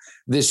room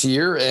this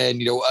year. And,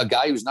 a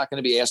guy who's not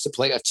going to be asked to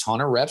play a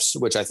ton of reps,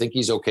 which I think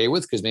he's okay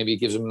with, because maybe it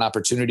gives him an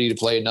opportunity to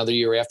play another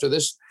year after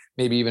this,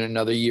 maybe even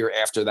another year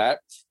after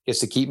that, gets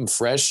to keep him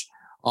fresh.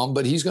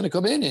 But he's going to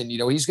come in and,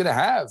 he's going to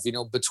have,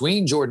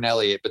 between Jordan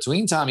Elliott,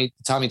 between Tommy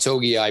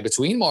Togiai,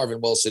 between Marvin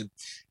Wilson,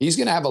 he's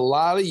going to have a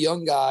lot of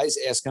young guys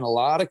asking a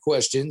lot of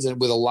questions and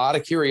with a lot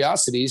of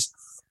curiosities,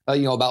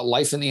 about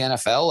life in the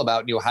NFL,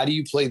 about, how do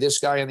you play this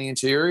guy on the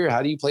interior?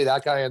 How do you play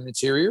that guy on the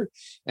interior?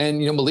 And,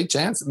 Malik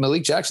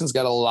Jackson's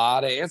got a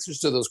lot of answers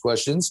to those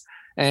questions.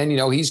 And,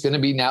 he's going to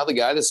be now the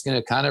guy that's going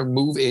to kind of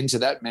move into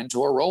that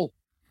mentor role.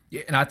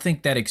 Yeah, and I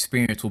think that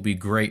experience will be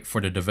great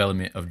for the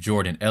development of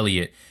Jordan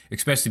Elliott,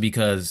 especially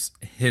because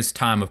his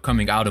time of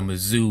coming out of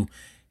Mizzou,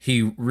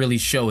 he really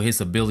showed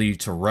his ability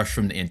to rush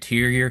from the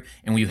interior.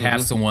 And when you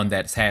have someone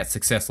that's had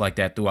success like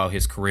that throughout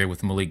his career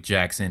with Malik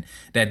Jackson,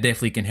 that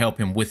definitely can help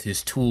him with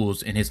his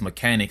tools and his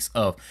mechanics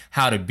of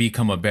how to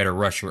become a better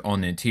rusher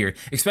on the interior,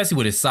 especially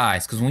with his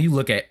size. Because when you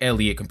look at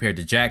Elliott compared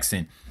to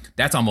Jackson,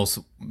 that's almost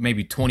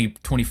maybe 20,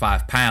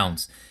 25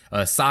 pounds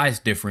size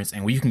difference.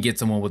 And when you can get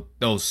someone with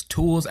those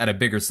tools at a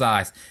bigger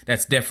size,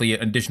 that's definitely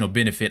an additional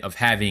benefit of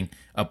having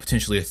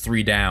potentially a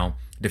 3-down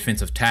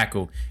defensive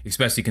tackle,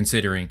 especially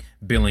considering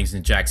Billings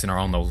and Jackson are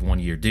on those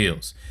 1-year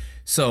deals.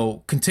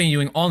 So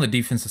continuing on the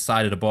defensive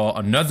side of the ball,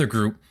 another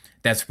group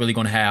that's really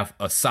going to have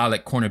a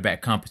solid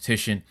cornerback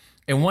competition,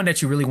 and one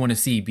that you really want to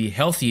see be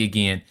healthy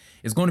again,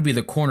 is going to be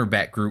the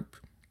cornerback group.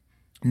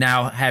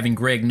 Now, having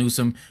Greg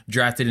Newsome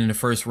drafted in the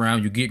first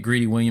round, you get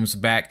Greedy Williams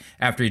back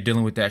after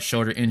dealing with that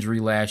shoulder injury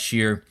last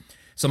year.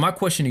 So my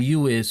question to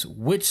you is,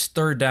 which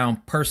third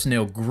down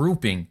personnel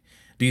grouping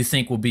do you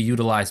think will be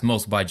utilized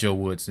most by Joe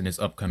Woods in this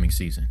upcoming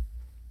season?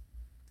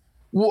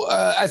 Well,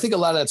 I think a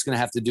lot of that's going to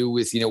have to do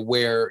with,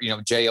 where,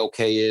 JOK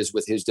is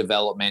with his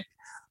development.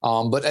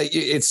 But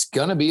it's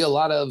going to be a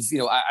lot of,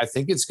 I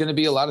think it's going to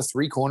be a lot of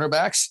 3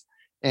 cornerbacks,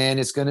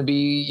 and it's going to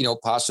be,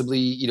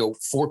 possibly,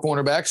 4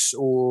 cornerbacks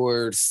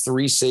or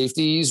 3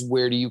 safeties.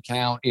 Where do you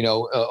count,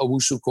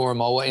 Owusu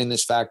Koromoa in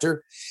this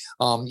factor?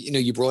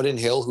 You brought in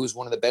Hill, who's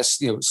one of the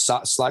best,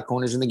 slot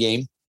corners in the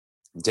game.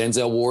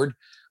 Denzel Ward,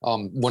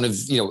 one of,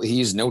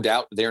 he's no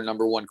doubt their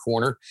number 1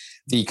 corner.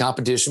 The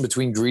competition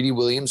between Greedy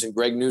Williams and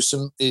Greg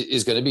Newsome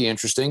is going to be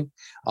interesting.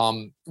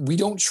 We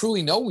don't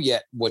truly know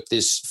yet what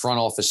this front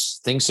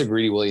office thinks of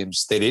Greedy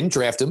Williams. They didn't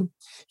draft him.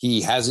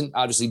 He hasn't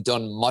obviously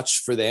done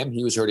much for them.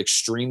 He was hurt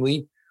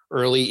extremely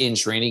early in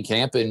training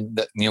camp, and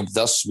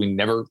thus we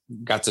never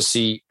got to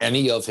see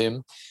any of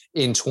him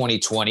in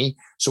 2020.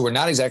 So we're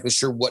not exactly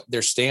sure what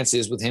their stance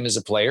is with him as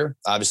a player.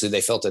 Obviously,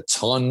 they felt a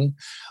ton,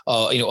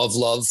 of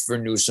love for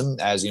Newsome,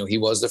 as he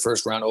was the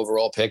first round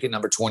overall pick at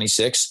number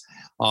 26.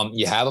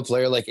 You have a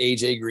player like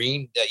AJ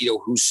Green,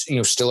 who's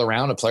still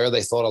around, a player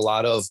they thought a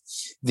lot of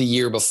the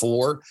year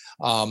before.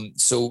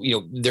 So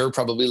they're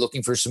probably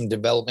looking for some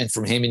development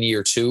from him in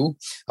year 2.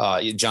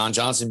 John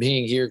Johnson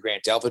being here,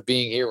 Grant Delpit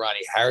being here, Ronnie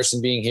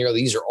Harrison being here.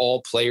 These are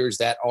all players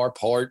that are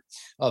part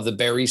of the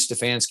Barry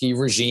Stefanski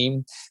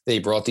regime. They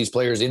brought these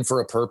players in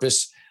for a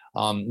purpose.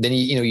 Then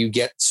you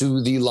get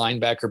to the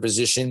linebacker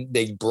position.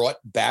 They brought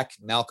back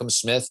Malcolm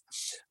Smith.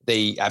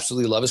 They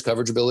absolutely love his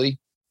coverage ability.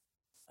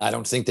 I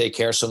don't think they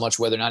care so much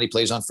whether or not he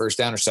plays on first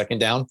down or second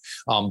down,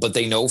 but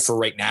they know for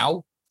right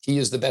now he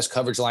is the best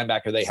coverage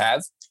linebacker they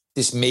have.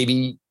 This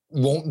maybe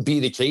won't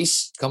be the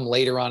case come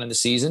later on in the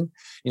season.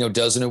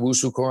 Doesn't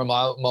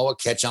Owusu-Koramoah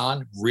catch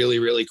on really,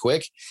 really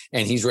quick,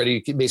 and he's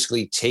ready to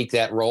basically take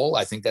that role.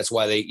 I think that's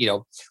why they,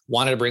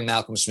 wanted to bring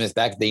Malcolm Smith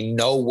back. They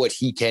know what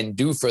he can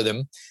do for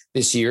them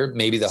this year.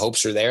 Maybe the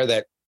hopes are there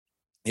that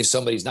if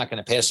somebody's not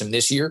going to pass him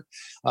this year,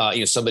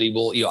 somebody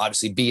will,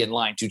 obviously be in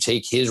line to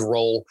take his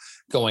role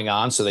going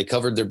on. So they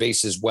covered their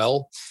bases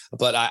well.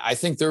 But I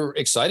think they're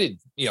excited,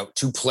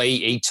 to play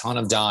a ton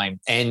of dime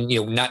and,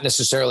 not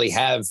necessarily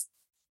have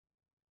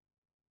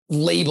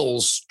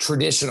labels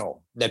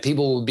traditional that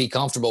people will be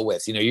comfortable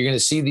with. You're going to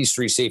see these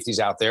 3 safeties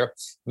out there.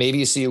 Maybe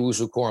you see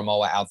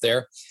Owusu-Koramoah out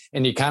there,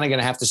 and you're kind of going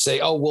to have to say,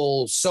 oh,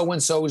 well,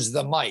 so-and-so is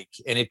the Mike,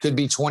 and it could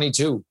be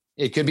 22.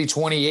 It could be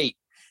 28.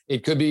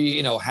 It could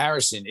be,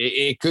 Harrison.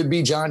 It could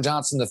be John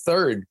Johnson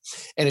III.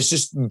 And it's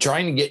just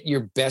trying to get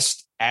your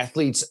best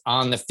athletes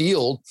on the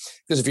field,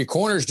 because if your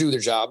corners do their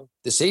job,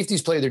 the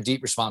safeties play their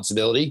deep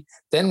responsibility,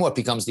 then what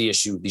becomes the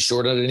issue? The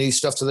short underneath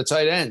stuff to the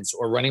tight ends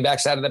or running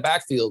backs out of the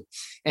backfield.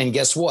 And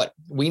guess what?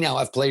 We now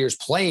have players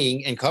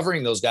playing and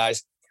covering those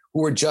guys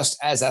who are just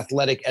as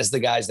athletic as the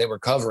guys they were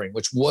covering,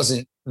 which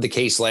wasn't the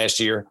case last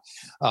year.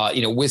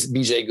 With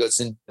BJ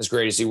Goodson, as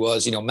great as he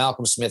was,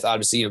 Malcolm Smith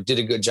obviously, did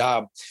a good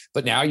job,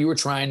 but now you were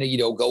trying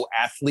to, go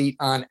athlete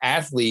on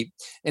athlete,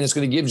 and it's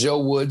going to give Joe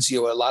Woods, a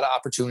lot of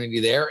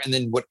opportunity there. And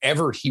then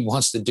whatever he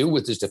wants to do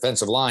with his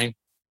defensive line,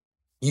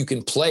 you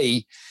can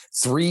play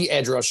 3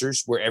 edge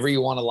rushers wherever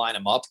you want to line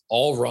them up,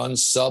 all run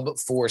sub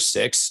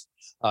 4.6.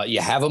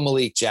 You have a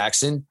Malik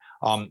Jackson.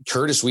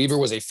 Curtis Weaver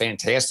was a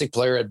fantastic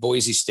player at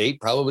Boise State,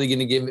 probably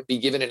going to be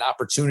given an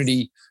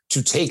opportunity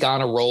to take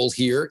on a role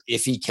here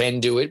if he can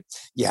do it.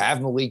 You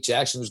have Malik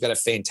Jackson, who's got a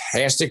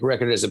fantastic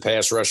record as a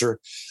pass rusher.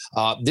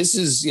 This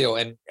is,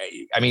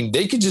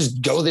 they could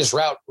just go this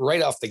route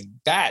right off the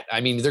bat.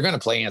 They're going to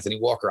play Anthony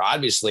Walker,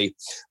 obviously,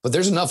 but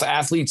there's enough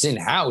athletes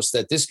in-house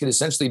that this could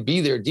essentially be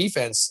their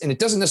defense, and it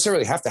doesn't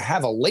necessarily have to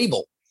have a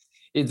label.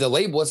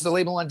 What's the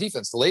label on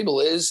defense? The label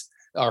is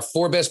our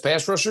 4 best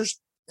pass rushers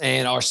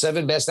and our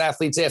 7 best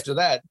athletes after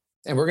that.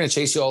 And we're going to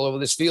chase you all over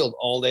this field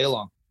all day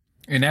long.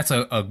 And that's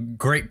a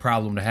great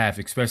problem to have,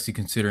 especially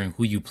considering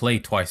who you play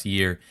twice a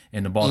year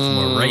in the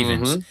Baltimore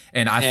Ravens.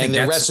 And I think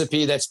the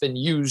recipe that's been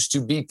used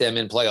to beat them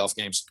in playoff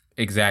games.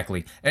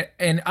 Exactly.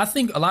 And I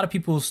think a lot of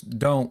people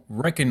don't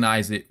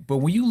recognize it. But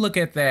when you look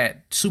at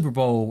that Super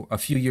Bowl a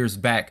few years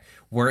back,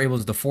 where it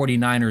was the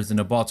 49ers and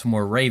the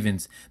Baltimore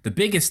Ravens, the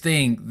biggest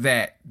thing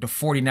that the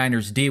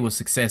 49ers did with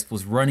success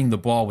was running the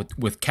ball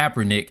with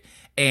Kaepernick.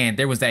 And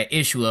there was that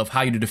issue of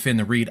how you defend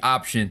the read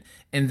option.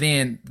 And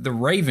then the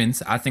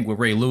Ravens, I think with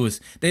Ray Lewis,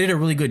 they did a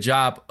really good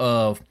job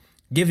of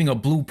giving a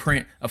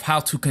blueprint of how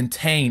to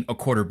contain a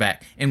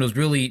quarterback and was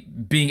really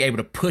being able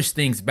to push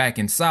things back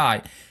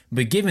inside.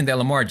 But given that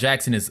Lamar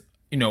Jackson is,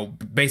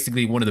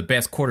 basically one of the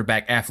best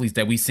quarterback athletes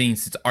that we've seen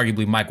since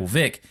arguably Michael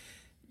Vick,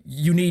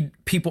 you need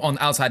people on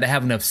the outside to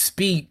have enough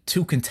speed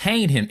to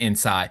contain him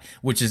inside,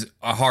 which is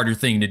a harder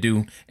thing to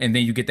do. And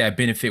then you get that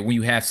benefit when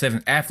you have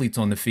 7 athletes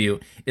on the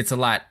field. It's a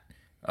lot,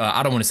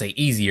 I don't want to say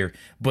easier,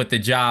 but the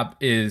job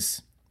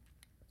is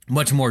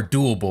much more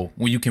doable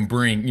when you can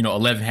bring,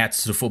 11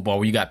 hats to the football,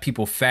 where you got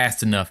people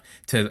fast enough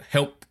to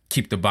help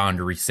keep the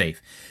boundary safe.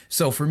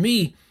 So for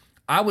me,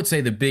 I would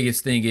say the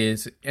biggest thing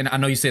is, and I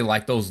know you say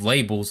like those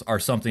labels are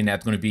something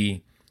that's going to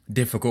be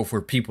difficult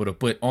for people to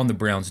put on the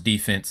Browns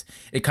defense.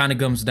 It kind of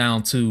comes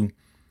down to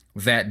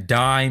that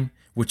dime,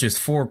 which is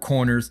 4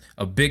 corners,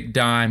 a big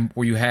dime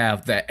where you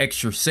have that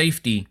extra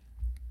safety,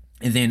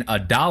 and then a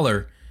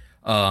dollar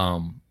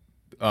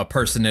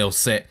personnel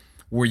set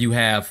where you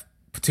have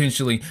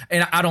potentially,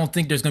 and I don't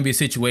think there's going to be a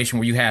situation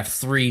where you have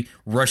 3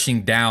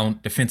 rushing down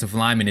defensive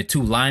linemen and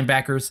 2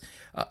 linebackers,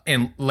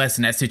 unless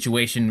in that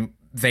situation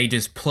they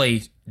just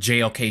play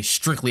JLK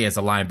strictly as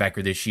a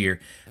linebacker this year.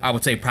 I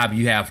would say probably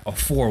you have a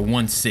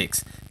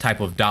 4-1-6 type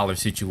of dollar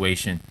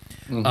situation.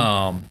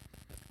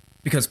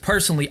 Because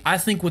personally, I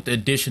think with the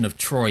addition of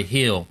Troy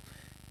Hill,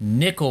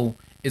 nickel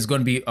is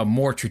going to be a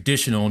more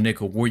traditional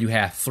nickel where you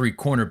have 3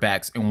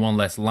 cornerbacks and 1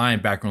 less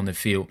linebacker on the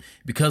field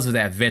because of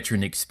that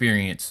veteran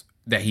experience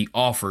that he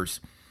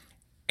offers,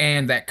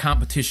 and that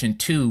competition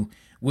too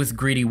with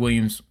Greedy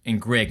Williams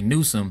and Greg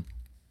Newsome.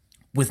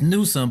 With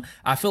Newsome,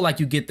 I feel like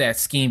you get that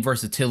scheme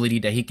versatility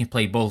that he can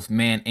play both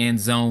man and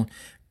zone,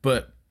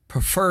 but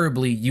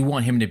preferably you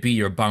want him to be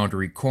your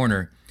boundary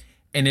corner.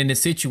 And in the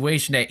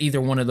situation that either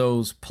one of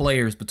those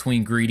players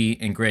between Greedy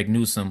and Greg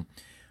Newsome,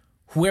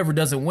 whoever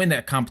doesn't win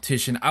that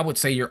competition, I would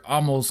say you're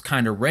almost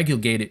kind of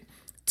relegated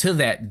to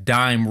that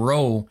dime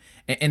role.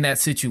 In that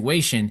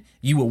situation,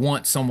 you would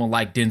want someone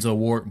like Denzel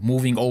Ward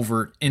moving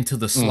over into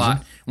the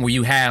slot where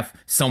you have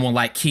someone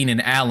like Keenan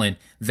Allen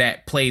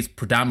that plays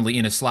predominantly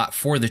in a slot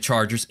for the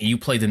Chargers, and you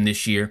play them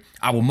this year.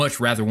 I would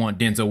much rather want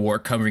Denzel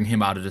Ward covering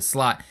him out of the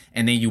slot,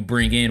 and then you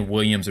bring in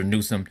Williams or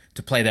Newsome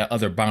to play that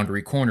other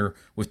boundary corner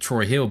with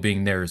Troy Hill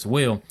being there as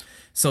well.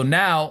 So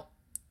now,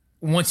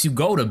 once you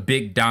go to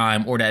big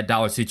dime or that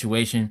dollar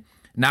situation,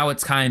 now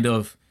it's kind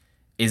of,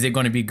 is it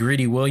going to be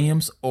Greedy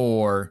Williams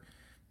or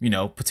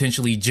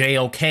potentially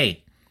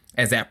JOK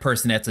as that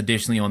person that's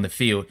additionally on the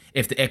field,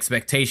 if the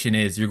expectation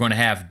is you're going to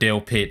have Dale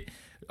Pitt,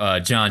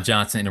 John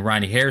Johnson, and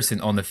Ronnie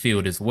Harrison on the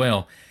field as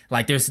well.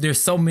 Like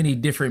there's so many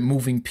different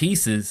moving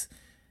pieces.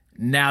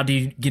 Now do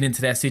you get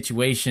into that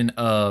situation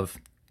of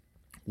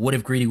what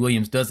if Greedy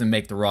Williams doesn't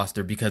make the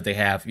roster because they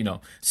have,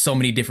 so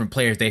many different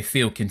players they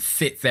feel can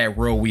fit that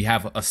role? We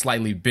have a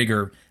slightly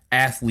bigger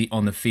athlete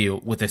on the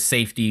field with a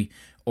safety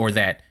or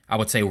that, I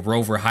would say,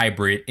 rover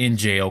hybrid in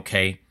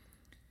JOK.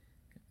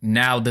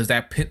 Now, does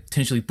that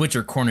potentially put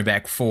your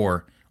cornerback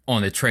 4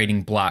 on the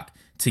trading block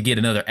to get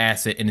another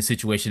asset in a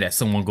situation that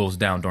someone goes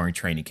down during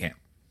training camp?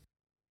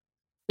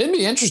 It'd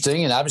be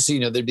interesting. And obviously,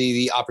 there'd be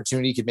the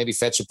opportunity, you could maybe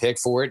fetch a pick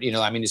for it.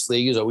 This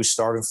league is always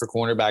starving for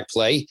cornerback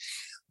play.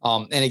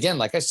 And again,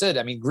 like I said,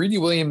 Greedy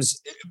Williams,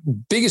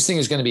 biggest thing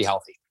is going to be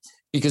healthy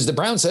because the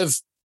Browns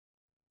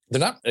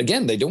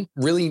they don't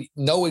really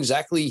know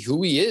exactly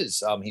who he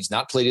is. He's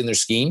not played in their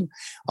scheme.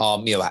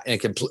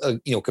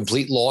 A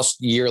complete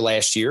lost year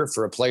last year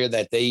for a player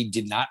that they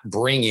did not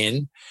bring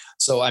in.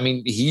 So,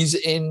 he's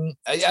in,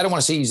 I don't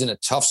want to say he's in a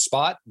tough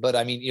spot, but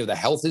the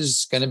health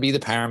is going to be the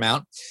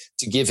paramount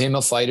to give him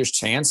a fighter's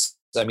chance.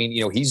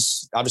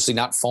 He's obviously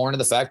not foreign to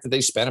the fact that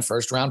they spent a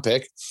first round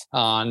pick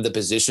on the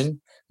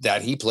position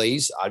that he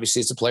plays. Obviously,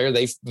 it's a player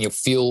they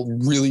feel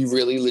really,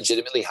 really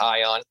legitimately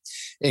high on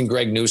in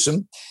Greg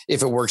Newsome.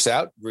 If it works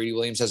out, Greedy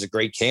Williams has a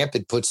great camp.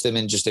 It puts them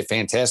in just a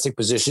fantastic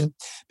position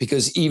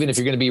because even if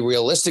you're going to be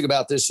realistic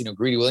about this,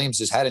 Greedy Williams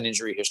has had an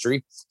injury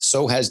history.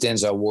 So has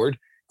Denzel Ward.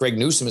 Greg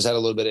Newsome has had a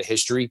little bit of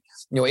history,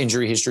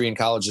 injury history in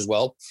college as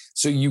well.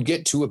 So you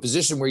get to a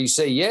position where you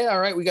say, yeah, all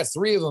right, we got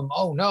 3 of them.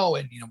 Oh no.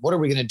 And what are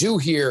we going to do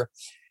here?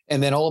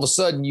 And then all of a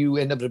sudden you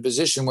end up in a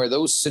position where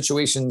those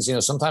situations,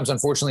 sometimes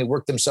unfortunately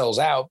work themselves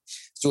out.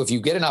 So if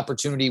you get an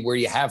opportunity where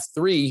you have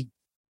 3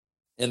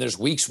 and there's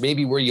weeks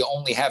maybe where you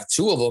only have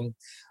 2 of them,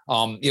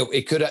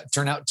 it could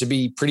turn out to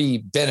be pretty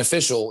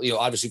beneficial,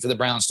 obviously for the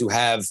Browns to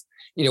have,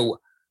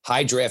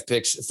 high draft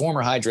picks,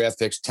 former high draft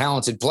picks,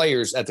 talented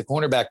players at the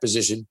cornerback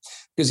position,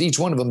 because each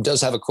one of them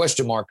does have a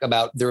question mark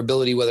about their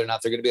ability, whether or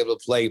not they're going to be able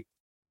to play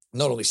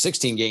not only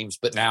 16 games,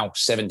 but now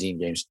 17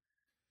 games.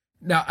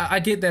 Now, I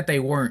get that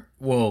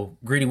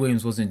Greedy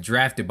Williams wasn't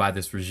drafted by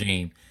this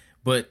regime,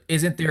 but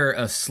isn't there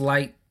a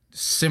slight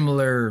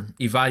similar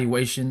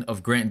evaluation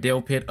of Grant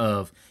Delpit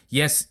of,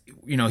 yes,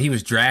 he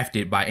was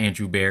drafted by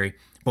Andrew Berry,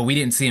 but we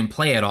didn't see him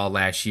play at all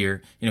last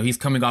year. He's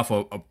coming off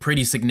a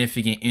pretty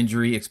significant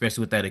injury,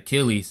 especially with that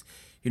Achilles.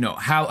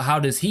 How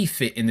does he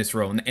fit in this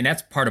role? And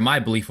that's part of my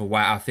belief of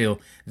why I feel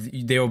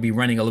they will be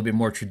running a little bit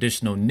more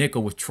traditional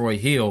nickel with Troy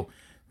Hill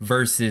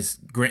versus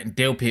Grant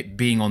Delpit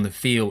being on the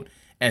field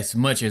as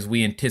much as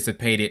we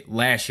anticipated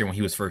last year when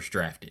he was first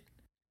drafted.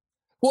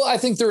 Well, I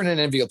think they're in an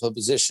enviable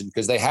position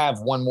because they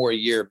have 1 more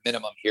year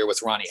minimum here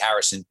with Ronnie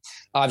Harrison.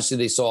 Obviously,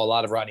 they saw a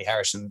lot of Ronnie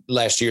Harrison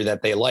last year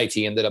that they liked.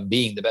 He ended up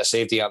being the best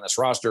safety on this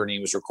roster, and he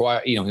was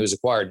acquired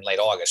in late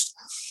August.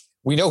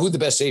 We know who the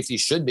best safety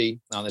should be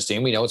on this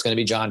team. We know it's going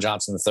to be John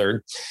Johnson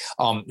III.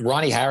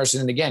 Ronnie Harrison,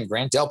 and again,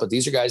 Grant Delpit.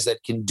 These are guys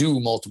that can do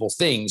multiple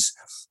things.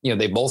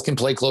 They both can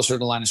play closer to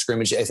the line of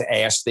scrimmage if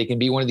asked. They can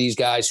be one of these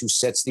guys who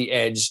sets the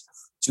edge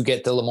to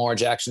get the Lamar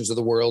Jacksons of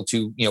the world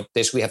to,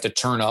 basically have to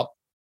turn up,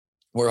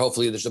 where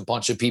hopefully there's a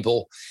bunch of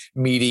people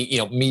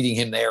meeting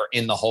him there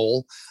in the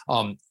hole.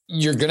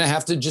 You're going to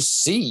have to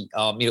just see,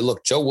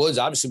 look, Joe Woods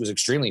obviously was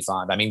extremely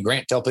fond.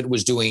 Grant Delpit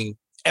was doing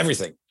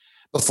everything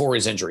before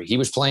his injury. He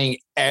was playing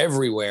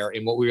everywhere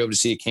in what we were able to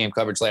see at camp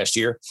coverage last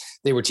year.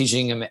 They were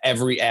teaching him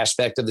every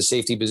aspect of the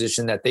safety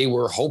position that they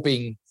were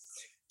hoping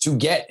to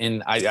get.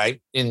 And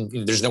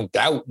there's no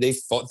doubt they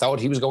thought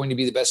he was going to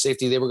be the best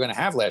safety they were going to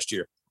have last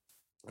year.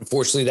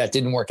 Unfortunately, that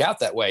didn't work out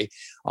that way.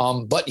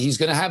 But he's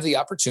going to have the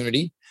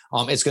opportunity.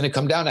 It's going to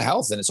come down to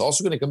health, and it's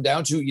also going to come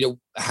down to,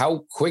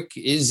 how quick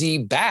is he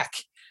back?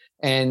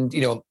 And,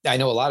 I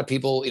know a lot of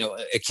people,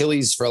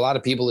 Achilles, for a lot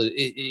of people,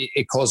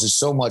 it causes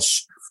so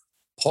much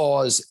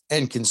pause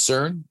and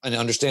concern, and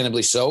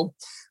understandably so.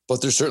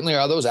 But there certainly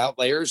are those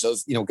outliers of,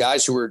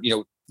 guys who are,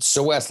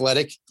 so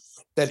athletic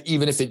that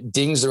even if it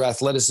dings their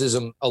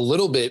athleticism a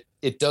little bit,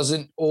 it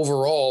doesn't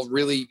overall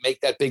really make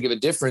that big of a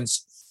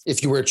difference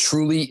if you were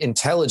truly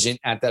intelligent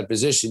at that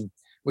position,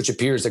 which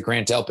appears that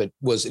Grant Delpit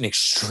was an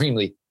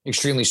extremely,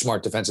 extremely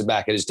smart defensive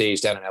back at his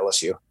days down in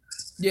LSU.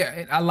 Yeah,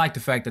 and I like the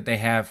fact that they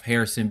have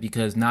Harrison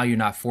because now you're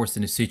not forced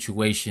in a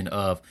situation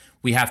of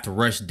we have to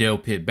rush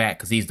Delpit back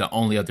because he's the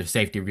only other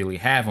safety we really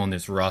have on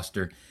this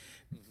roster.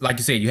 Like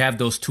you said, you have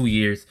those 2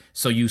 years,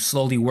 so you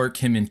slowly work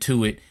him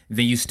into it.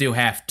 Then you still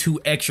have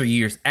 2 extra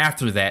years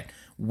after that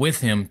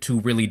with him to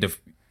really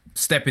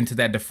step into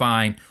that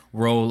defined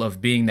role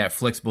of being that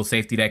flexible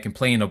safety that can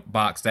play in a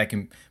box, that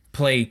can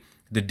play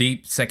the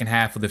deep second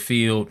half of the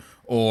field,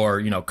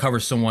 or cover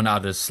someone out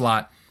of the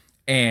slot.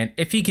 And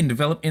if he can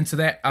develop into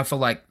that, I feel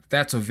like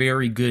that's a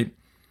very good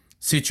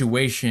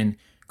situation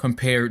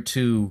compared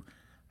to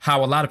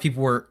how a lot of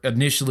people were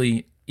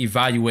initially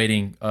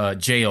evaluating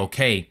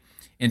JOK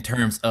in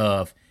terms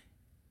of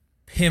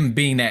him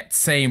being that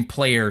same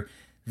player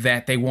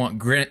that they want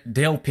Grant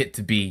Delpit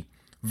to be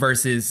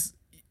versus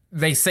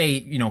they say,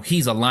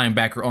 he's a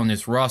linebacker on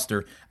this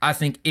roster. I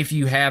think if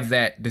you have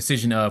that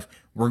decision of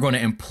we're going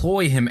to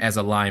employ him as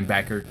a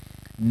linebacker,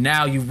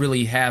 now you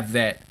really have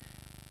that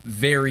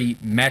very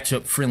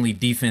matchup friendly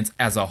defense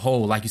as a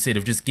whole, like you said,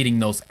 of just getting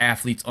those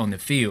athletes on the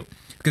field.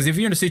 Because if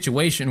you're in a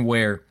situation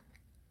where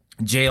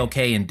JOK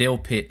and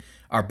Delpit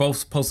are both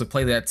supposed to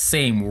play that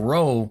same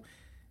role,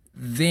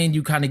 then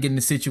you kind of get in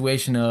the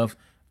situation of,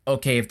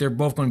 okay, if they're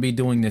both going to be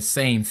doing the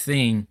same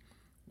thing,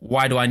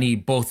 why do I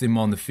need both of them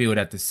on the field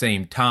at the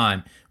same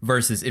time?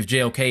 Versus if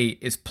JOK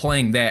is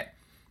playing that,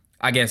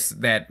 I guess,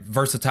 that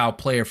versatile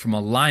player from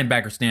a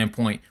linebacker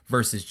standpoint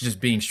versus just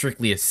being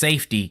strictly a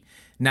safety,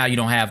 now you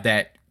don't have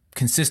that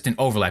consistent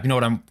overlap. You know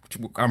what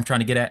I'm trying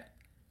to get at?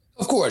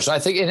 Of course. I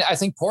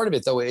think part of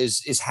it, though,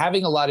 is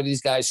having a lot of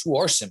these guys who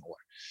are similar,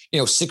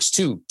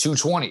 6'2",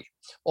 220,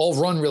 all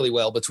run really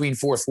well between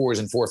 4.4s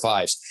and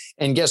 4.5s.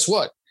 And guess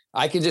what?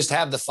 I can just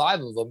have the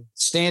five of them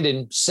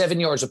standing 7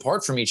 yards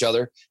apart from each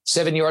other,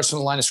 7 yards from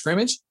the line of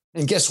scrimmage.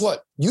 And guess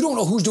what? You don't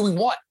know who's doing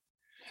what.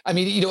 I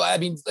mean,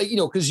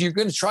 because you're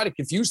going to try to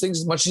confuse things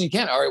as much as you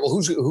can. All right, well,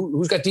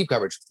 who's got deep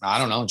coverage? I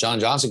don't know. John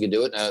Johnson can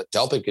do it.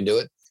 Delpit can do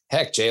it.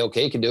 Heck,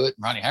 JOK can do it.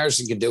 Ronnie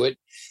Harrison can do it.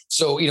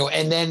 So,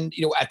 and then,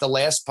 at the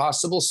last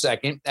possible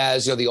second,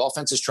 as, the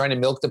offense is trying to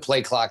milk the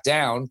play clock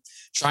down,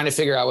 trying to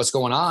figure out what's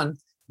going on,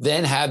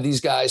 then have these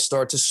guys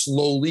start to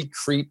slowly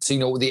creep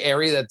to, the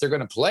area that they're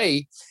going to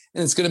play.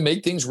 And it's going to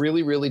make things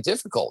really, really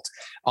difficult.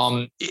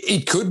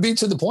 It could be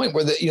to the point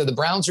where the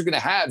Browns are going to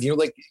have,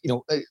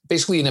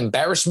 basically an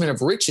embarrassment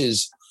of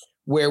riches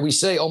where we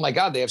say, oh my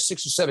God, they have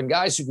 6 or 7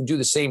 guys who can do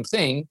the same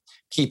thing.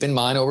 Keep in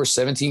mind, over a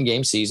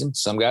 17-game season,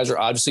 some guys are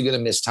obviously going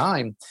to miss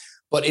time,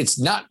 but it's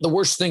not the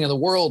worst thing in the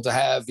world to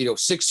have,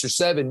 6 or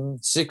 7,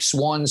 6'1",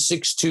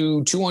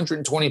 6'2",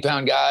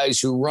 220-pound guys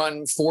who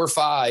run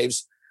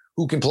 4.5s,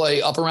 who can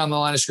play up around the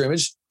line of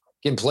scrimmage,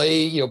 can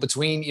play,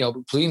 between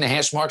the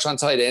hash marks on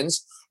tight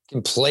ends,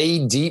 can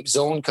play deep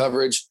zone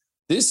coverage.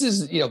 This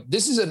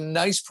is a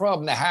nice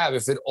problem to have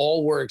if it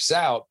all works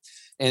out.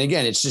 And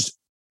again, it's just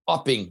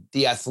upping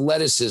the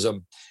athleticism,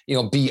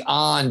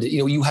 beyond,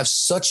 you have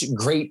such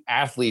great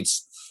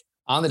athletes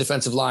on the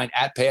defensive line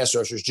at pass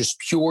rushers, just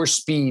pure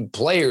speed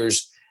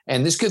players.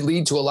 And this could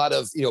lead to a lot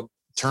of,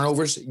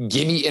 turnovers,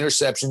 gimme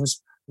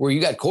interceptions, where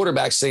you got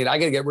quarterbacks saying, I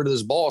got to get rid of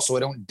this ball so I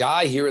don't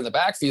die here in the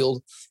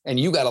backfield. And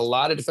you got a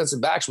lot of defensive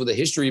backs with a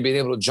history of being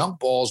able to jump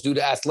balls due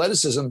to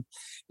athleticism.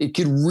 It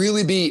could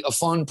really be a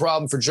fun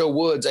problem for Joe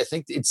Woods. I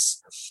think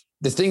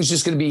the thing's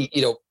just going to be,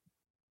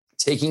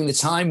 taking the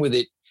time with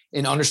it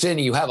and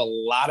understanding you have a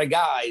lot of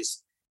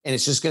guys, and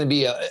it's just going to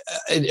be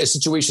a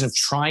situation of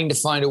trying to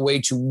find a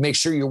way to make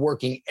sure you're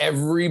working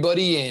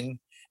everybody in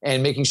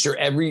and making sure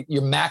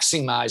you're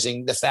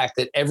maximizing the fact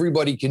that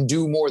everybody can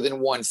do more than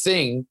one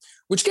thing,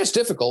 which gets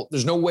difficult.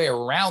 There's no way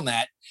around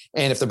that.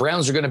 And if the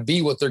Browns are going to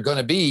be what they're going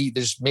to be,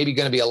 there's maybe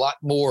going to be a lot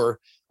more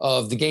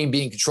of the game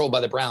being controlled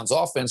by the Browns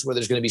offense, where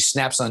there's going to be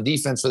snaps on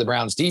defense for the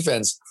Browns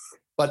defense.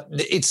 But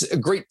it's a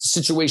great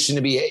situation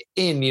to be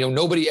in.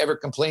 Nobody ever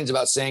complains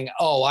about saying,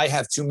 oh, I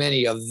have too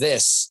many of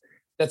this.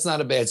 That's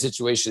not a bad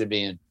situation to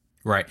be in.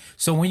 Right.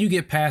 So when you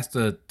get past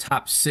the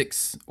top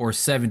 6 or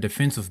 7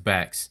 defensive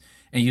backs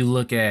and you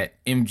look at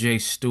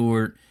MJ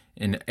Stewart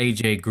and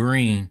AJ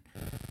Green,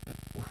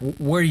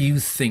 where do you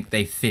think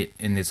they fit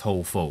in this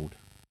whole fold?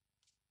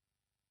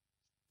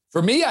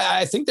 For me,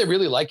 I think they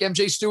really like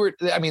MJ Stewart.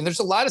 I mean, there's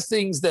a lot of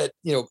things that,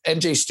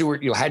 MJ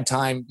Stewart, had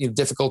time,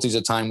 difficulties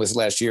at time with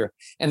last year.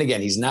 And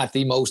again, he's not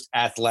the most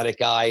athletic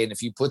guy. And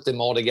if you put them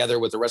all together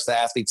with the rest of the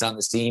athletes on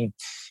this team,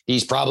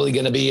 he's probably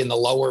going to be in the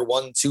lower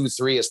 1, 2,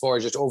 3 as far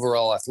as just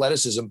overall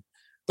athleticism.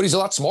 But he's a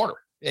lot smarter,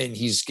 and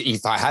he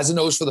has a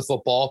nose for the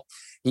football.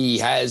 He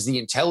has the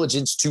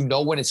intelligence to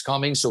know when it's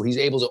coming, so he's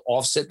able to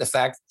offset the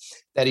fact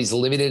that he's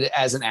limited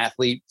as an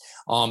athlete.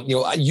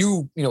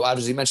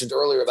 Obviously mentioned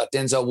earlier about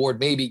Denzel Ward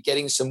maybe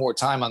getting some more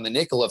time on the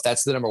nickel if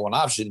that's the number one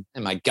option.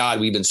 And my God,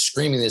 we've been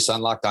screaming this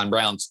on Locked On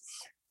Browns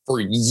for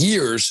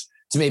years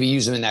to maybe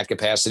use him in that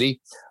capacity.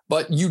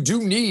 But you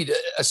do need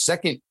a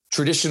second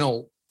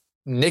traditional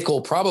nickel,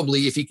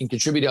 probably, if he can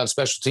contribute on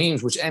special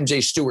teams, which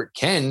MJ Stewart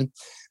can.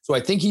 So I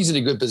think he's in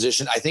a good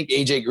position. I think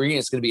AJ Green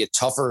is going to be a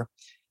tougher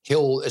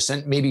hill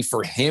ascent maybe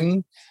for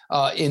him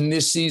in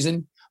this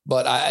season.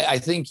 But I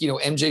think,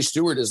 MJ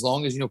Stewart, as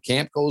long as,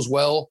 camp goes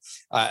well,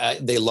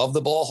 they love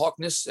the ball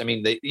hawkness. I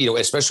mean,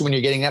 especially when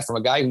you're getting that from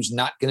a guy who's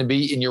not going to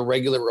be in your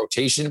regular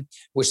rotation,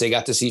 which they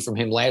got to see from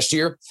him last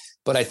year.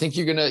 But I think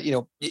you're going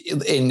to,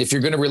 and if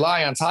you're going to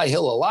rely on Ty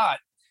Hill a lot,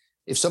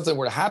 if something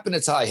were to happen to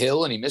Ty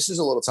Hill and he misses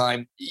a little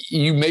time,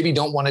 you maybe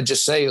don't want to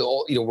just say,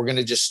 we're going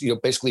to just,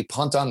 basically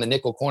punt on the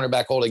nickel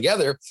cornerback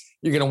altogether.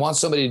 You're going to want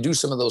somebody to do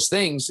some of those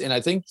things. And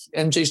I think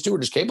MJ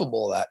Stewart is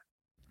capable of that.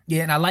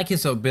 Yeah, and I like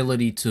his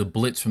ability to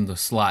blitz from the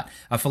slot.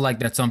 I feel like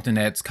that's something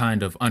that's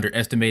kind of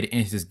underestimated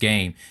in his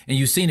game. And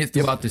you've seen it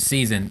throughout the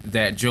season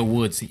that Joe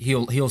Woods,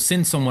 he'll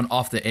send someone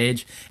off the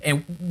edge.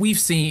 And we've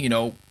seen,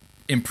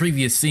 in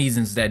previous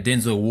seasons that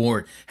Denzel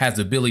Ward has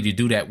the ability to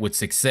do that with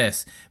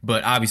success.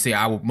 But obviously,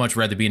 I would much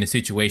rather be in a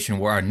situation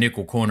where our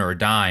nickel corner or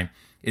dime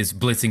is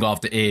blitzing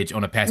off the edge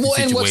on a passing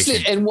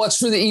situation. And what's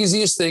for the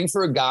easiest thing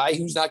for a guy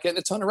who's not getting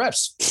a ton of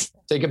reps?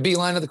 Take a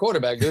beeline of the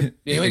quarterback, dude.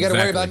 You ain't got to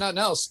worry about nothing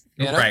else.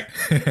 Right.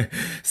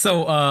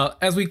 So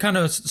as we kind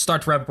of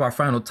start to wrap up our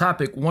final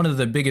topic, one of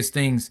the biggest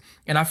things,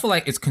 and I feel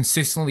like it's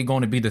consistently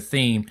going to be the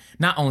theme,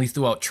 not only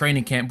throughout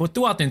training camp, but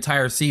throughout the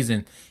entire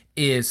season,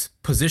 is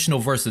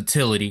positional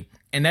versatility.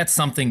 And that's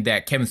something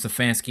that Kevin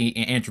Stefanski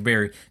and Andrew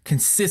Berry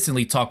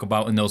consistently talk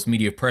about in those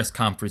media press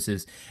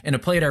conferences. And a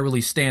player that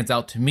really stands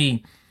out to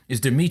me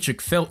is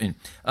Demetric Felton.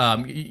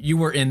 You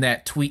were in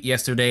that tweet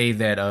yesterday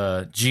that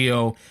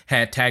Gio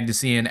had tagged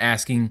us in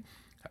asking,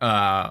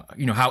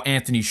 how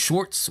Anthony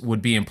Schwartz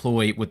would be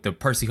employed with the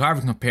Percy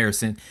Harvin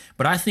comparison.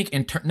 But I think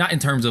not in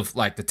terms of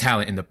like the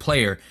talent and the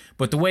player,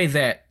 but the way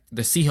that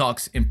the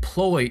Seahawks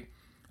employed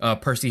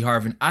Percy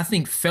Harvin, I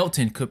think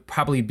Felton could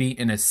probably be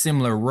in a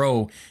similar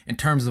role in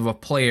terms of a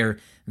player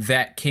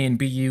that can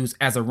be used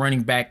as a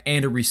running back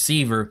and a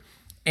receiver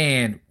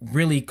and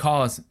really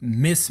cause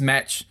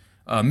mismatches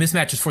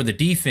for the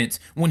defense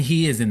when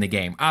he is in the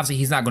game. Obviously,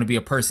 he's not going to be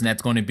a person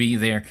that's going to be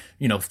there,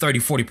 30,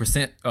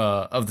 40%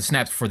 of the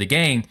snaps for the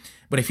game.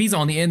 But if he's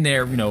only in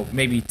there,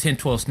 maybe 10,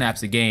 12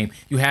 snaps a game,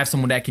 you have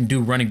someone that can do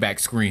running back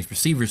screens,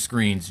 receiver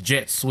screens,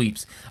 jet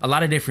sweeps, a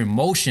lot of different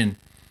motion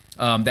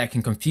that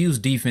can confuse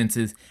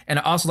defenses. And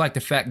I also like the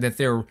fact that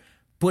they're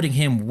putting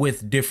him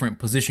with different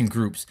position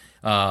groups.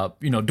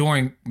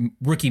 During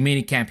rookie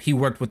minicamp, he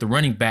worked with the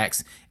running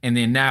backs. And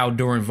then now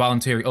during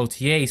voluntary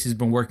OTAs, he's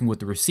been working with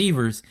the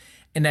receivers.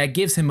 And that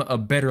gives him a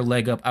better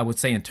leg up, I would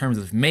say, in terms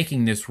of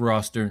making this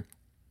roster,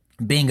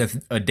 being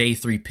a day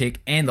 3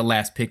 pick and the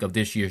last pick of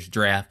this year's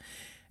draft.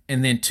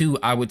 And then 2,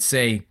 I would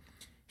say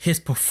his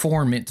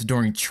performance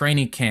during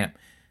training camp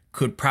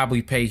could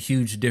probably pay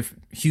huge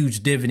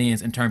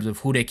dividends in terms of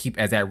who they keep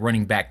as that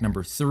running back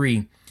number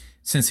 3,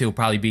 since he'll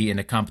probably be in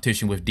a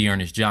competition with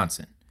D'Ernest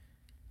Johnson.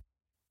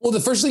 Well, the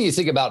first thing you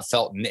think about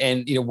Felton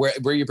and,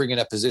 where you're bringing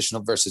up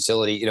positional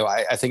versatility,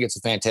 I think it's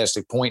a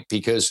fantastic point,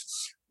 because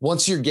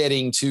once you're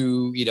getting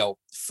to,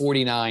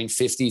 49,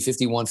 50,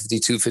 51,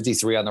 52,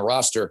 53 on the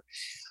roster,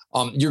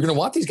 you're going to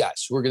want these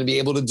guys who are going to be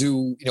able to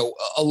do,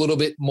 a little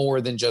bit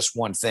more than just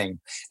one thing.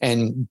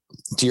 And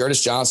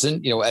D'Ernest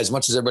Johnson, as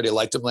much as everybody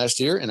liked him last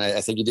year, and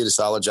I think he did a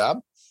solid job,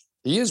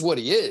 he is what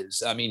he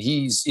is. I mean,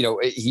 he's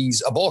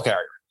a ball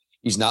carrier.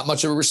 He's not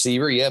much of a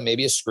receiver. Yeah,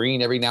 maybe a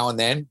screen every now and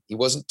then. He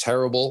wasn't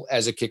terrible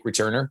as a kick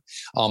returner,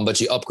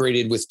 but you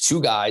upgraded with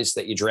 2 guys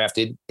that you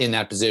drafted in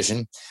that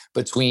position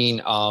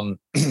between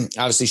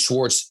obviously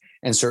Schwartz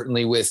and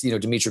certainly with,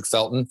 Demetric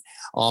Felton.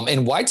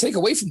 And why take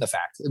away from the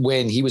fact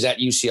when he was at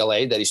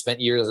UCLA that he spent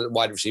years at the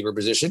wide receiver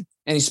position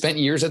and he spent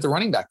years at the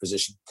running back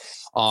position,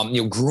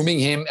 grooming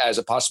him as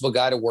a possible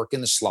guy to work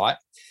in the slot.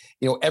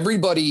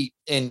 Everybody,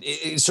 and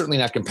it's certainly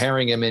not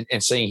comparing him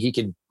and saying he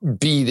could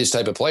be this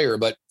type of player,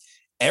 but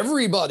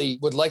everybody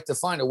would like to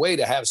find a way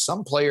to have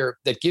some player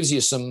that gives you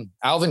some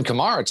Alvin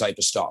Kamara type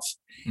of stuff.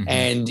 Mm-hmm.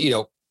 And,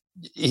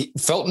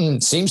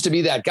 Felton seems to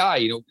be that guy.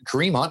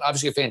 Kareem Hunt,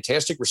 obviously a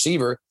fantastic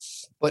receiver,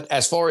 but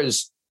as far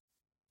as,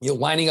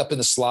 lining up in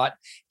the slot,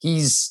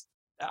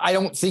 I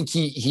don't think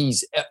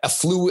he's as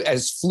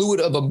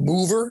fluid of a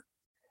mover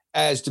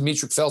as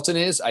Demetric Felton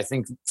is. I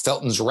think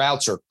Felton's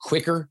routes are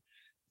quicker,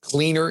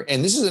 cleaner,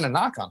 and this isn't a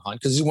knock on Hunt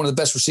because he's one of the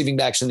best receiving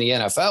backs in the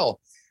NFL.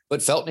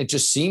 But Felton, it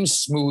just seems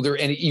smoother,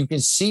 and you can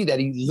see that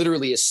he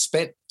literally has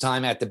spent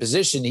time at the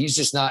position. He's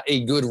just not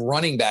a good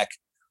running back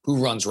who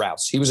runs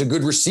routes. He was a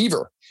good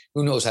receiver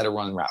who knows how to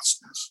run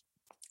routes.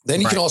 Then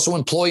you can also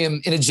employ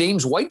him in a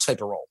James White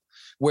type of role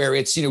where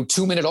it's,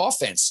 2-minute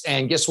offense.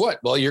 And guess what?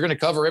 Well, you're going to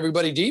cover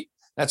everybody deep.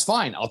 That's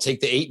fine. I'll take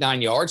the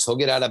 8-9 yards. He'll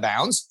get out of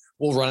bounds.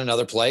 We'll run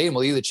another play, and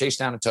we'll either chase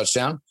down a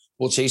touchdown.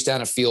 We'll chase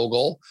down a field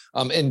goal.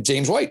 And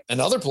James White,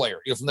 another player,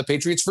 from the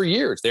Patriots for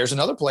years. There's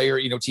another player,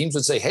 teams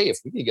would say, hey, if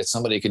we can get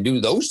somebody who can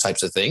do those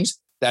types of things,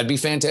 that'd be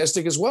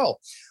fantastic as well.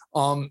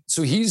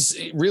 So he's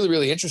really,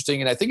 really interesting.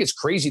 And I think it's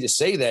crazy to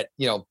say that,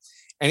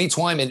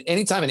 anytime an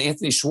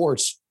Anthony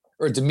Schwartz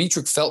or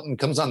Demetric Felton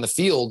comes on the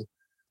field,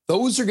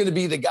 those are going to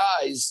be the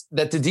guys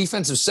that the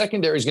defensive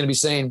secondary is going to be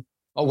saying,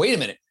 oh, wait a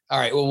minute. All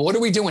right, well, what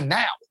are we doing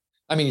now?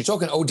 I mean, you're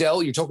talking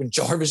Odell, you're talking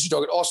Jarvis, you're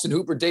talking Austin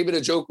Hooper, David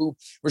Njoku,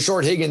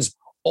 Rashard Higgins,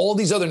 all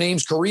these other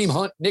names, Kareem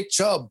Hunt, Nick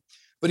Chubb.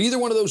 But either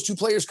one of those two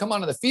players come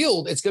onto the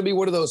field, it's going to be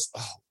one of those,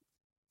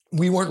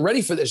 we weren't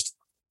ready for this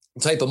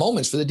type of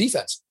moments for the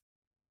defense.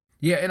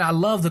 Yeah, and I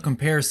love the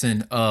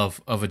comparison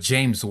of a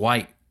James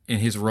White in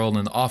his role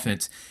in the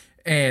offense.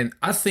 And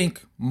I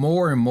think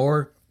more and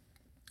more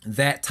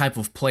that type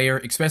of player,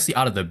 especially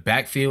out of the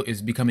backfield,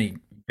 is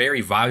becoming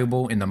very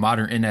valuable in the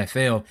modern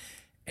NFL.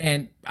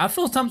 And I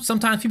feel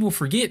sometimes people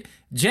forget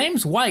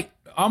James White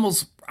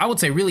almost, I would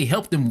say, really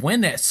helped them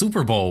win that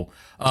Super Bowl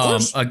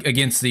against I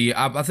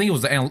think it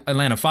was the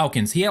Atlanta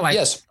Falcons. He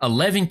had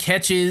 11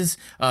 catches.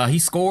 He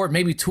scored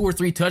maybe 2 or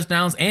 3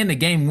 touchdowns and the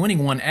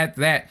game-winning one at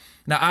that.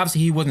 Now,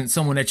 obviously, he wasn't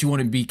someone that you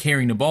want to be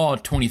carrying the ball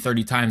 20,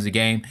 30 times a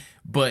game.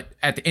 But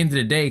at the end of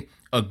the day,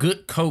 a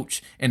good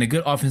coach and a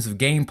good offensive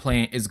game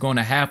plan is going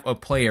to have a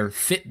player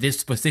fit this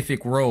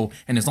specific role.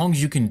 And as long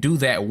as you can do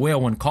that well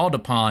when called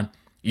upon,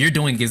 you're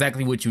doing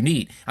exactly what you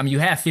need. I mean, you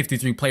have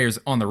 53 players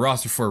on the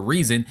roster for a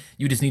reason.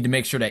 You just need to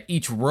make sure that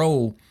each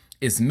role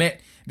is met,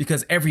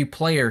 because every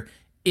player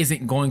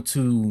isn't going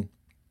to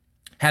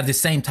have the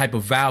same type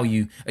of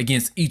value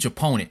against each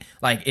opponent.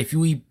 Like if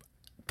we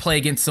play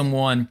against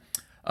someone,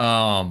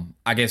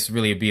 I guess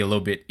really it'd be a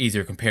little bit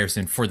easier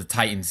comparison for the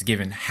Titans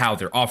given how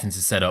their offense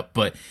is set up.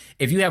 But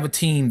if you have a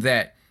team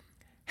that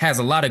has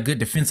a lot of good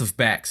defensive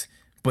backs,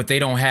 but they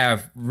don't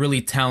have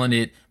really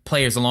talented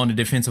players along the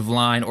defensive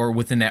line or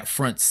within that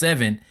front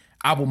seven,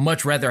 I would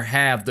much rather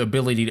have the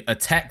ability to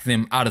attack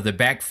them out of the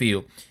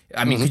backfield.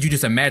 I mean, could you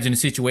just imagine a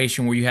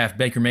situation where you have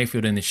Baker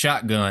Mayfield in the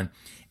shotgun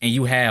and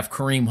you have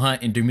Kareem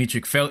Hunt and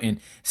Demetric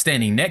Felton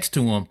standing next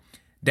to him?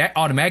 That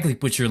automatically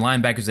puts your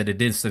linebackers at a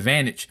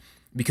disadvantage,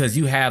 because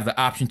you have the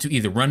option to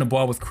either run the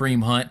ball with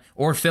Kareem Hunt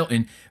or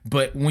Felton.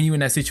 But when you're in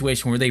that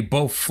situation where they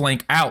both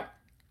flank out,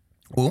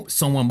 or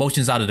someone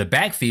motions out of the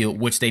backfield,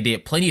 which they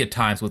did plenty of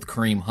times with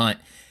Kareem Hunt,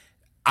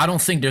 I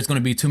don't think there's going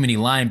to be too many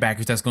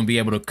linebackers that's going to be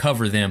able to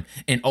cover them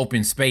in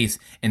open space.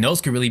 And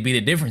those could really be the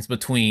difference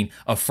between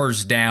a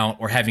first down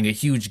or having a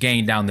huge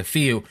gain down the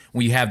field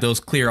when you have those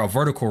clear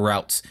vertical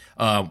routes,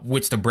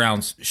 which the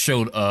Browns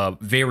showed a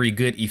very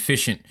good,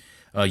 efficient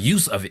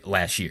use of it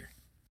last year.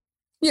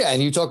 Yeah,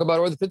 and you talk about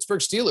or the Pittsburgh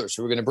Steelers,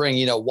 who are going to bring,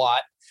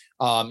 Watt,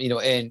 and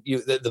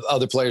the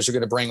other players are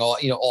going to bring all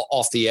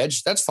off the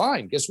edge. That's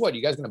fine. Guess what?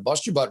 You guys are going to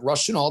bust your butt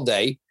rushing all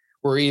day.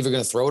 We're either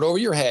going to throw it over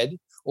your head,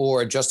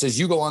 or just as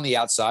you go on the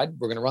outside,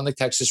 we're going to run the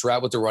Texas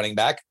route with the running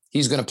back.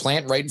 He's going to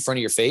plant right in front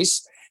of your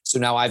face. So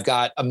now I've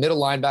got a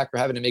middle linebacker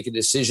having to make a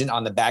decision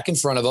on the back in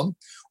front of him,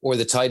 or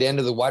the tight end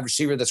or the wide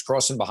receiver that's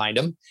crossing behind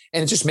him.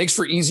 And it just makes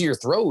for easier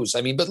throws.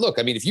 I mean, but look,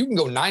 if you can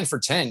go 9 for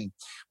 10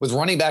 with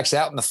running backs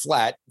out in the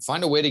flat,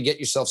 find a way to get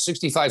yourself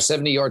 65,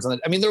 70 yards on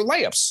it. They're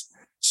layups.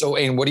 So,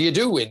 and what do you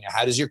do? And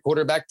how does your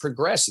quarterback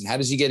progress? And how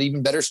does he get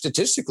even better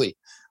statistically?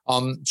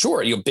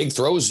 Sure, big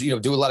throws,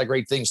 do a lot of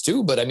great things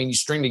too. But you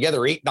string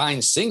together 8,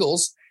 9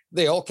 singles,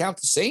 they all count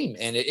the same.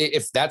 And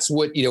if that's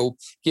what,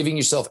 giving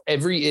yourself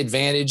every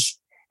advantage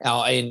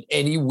in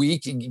any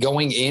week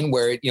going in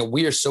where,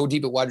 we are so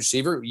deep at wide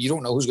receiver, you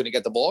don't know who's going to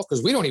get the ball,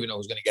 because we don't even know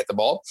who's going to get the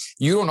ball.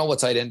 You don't know what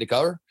tight end to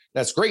cover.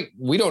 That's great.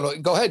 We don't know.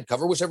 Go ahead,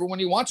 cover whichever one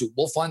you want to.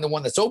 We'll find the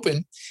one that's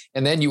open.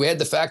 And then you add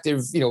the fact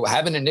of,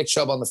 having a Nick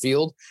Chubb on the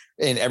field,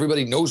 and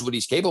everybody knows what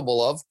he's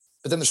capable of.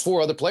 But then there's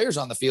 4 other players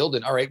on the field.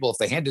 And all right, well, if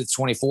they handed it to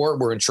 24,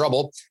 we're in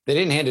trouble. They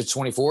didn't hand it to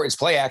 24. It's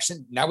play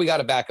action. Now we got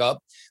to back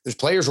up. There's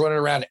players running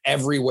around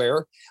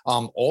everywhere.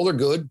 All are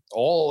good.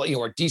 All,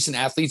 are decent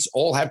athletes.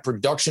 All have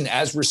production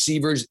as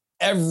receivers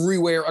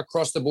everywhere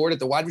across the board at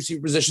the wide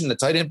receiver position, the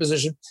tight end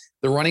position,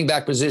 the running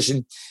back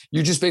position.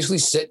 You're just basically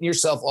setting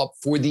yourself up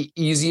for the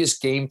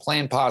easiest game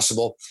plan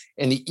possible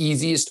and the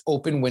easiest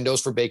open windows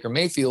for Baker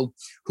Mayfield,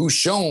 who's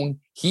shown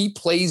he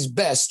plays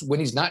best when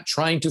he's not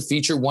trying to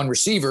feature one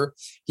receiver.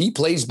 He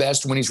plays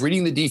best when he's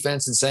reading the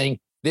defense and saying,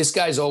 this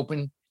guy's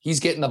open. He's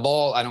getting the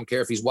ball. I don't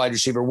care if he's wide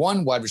receiver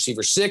 1, wide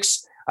receiver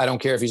 6. I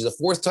don't care if he's the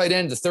 4th tight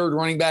end, the 3rd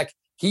running back.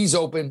 He's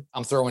open.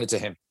 I'm throwing it to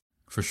him.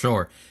 For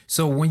sure.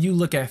 So when you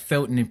look at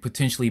Felton and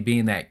potentially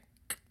being that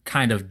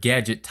kind of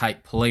gadget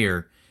type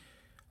player,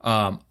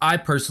 I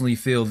personally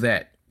feel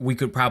that we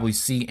could probably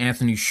see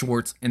Anthony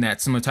Schwartz in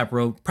that similar type of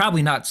role.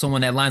 Probably not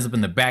someone that lines up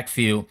in the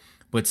backfield,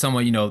 but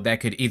someone, that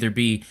could either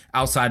be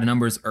outside the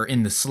numbers or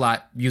in the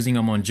slot, using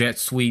them on jet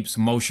sweeps,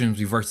 motions,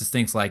 reverses,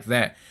 things like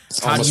that.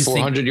 Almost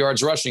 400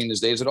 yards rushing in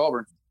his days at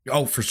Auburn.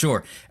 Oh, for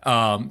sure.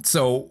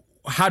 So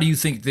how do you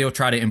think they'll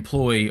try to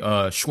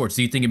employ Schwartz?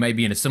 Do you think it may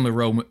be in a similar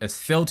role as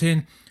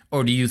Felton?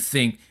 Or do you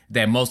think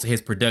that most of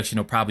his production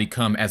will probably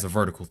come as a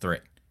vertical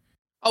threat?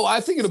 Oh, I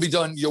think it'll be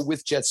done,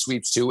 with jet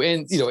sweeps too.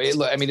 And,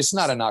 it's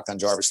not a knock on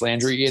Jarvis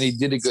Landry, and he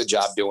did a good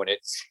job doing it.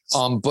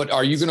 But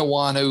are you going to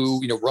want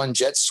to, run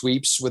jet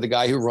sweeps with a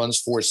guy who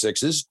runs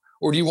 4.6s?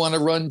 Or do you want to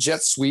run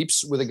jet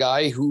sweeps with a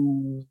guy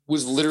who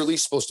was literally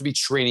supposed to be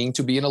training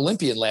to be an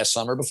Olympian last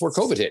summer before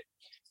COVID hit?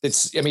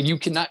 You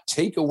cannot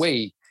take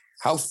away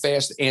how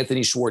fast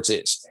Anthony Schwartz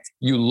is.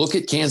 You look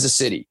at Kansas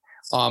City.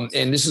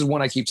 And this is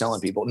one I keep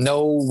telling people.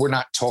 No, we're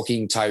not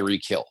talking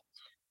Tyreek Hill.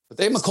 But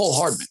they have Mecole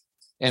Hardman.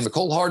 And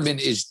Mecole Hardman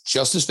is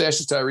just as fast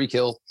as Tyreek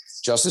Hill,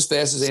 just as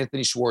fast as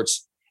Anthony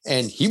Schwartz.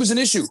 And he was an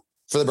issue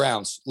for the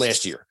Browns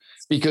last year.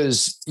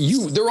 because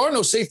there are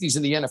no safeties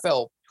in the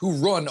NFL who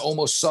run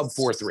almost sub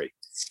 4.3.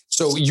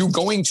 So you're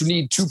going to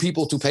need two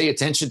people to pay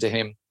attention to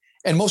him.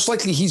 And most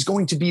likely he's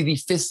going to be the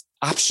fifth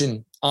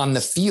option on the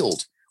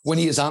field when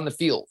he is on the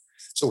field.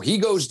 So he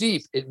goes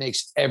deep. It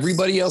makes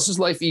everybody else's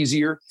life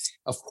easier.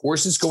 Of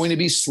course, it's going to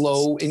be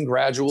slow and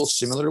gradual,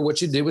 similar to what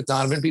you did with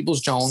Donovan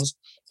Peoples-Jones,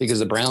 because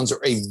the Browns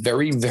are a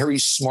very, very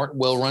smart,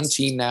 well-run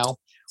team now,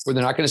 where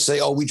they're not going to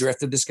say, oh, we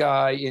drafted this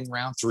guy in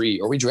round 3,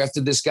 or we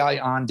drafted this guy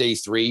on day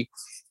 3,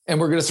 and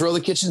we're going to throw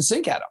the kitchen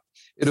sink at him.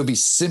 It'll be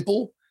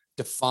simple,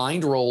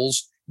 defined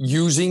roles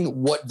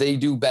using what they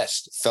do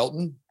best.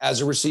 Felton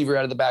as a receiver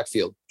out of the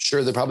backfield.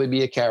 Sure, there'll probably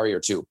be a carry or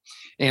two.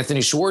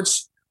 Anthony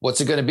Schwartz,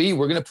 what's it going to be?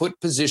 We're going to put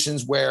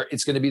positions where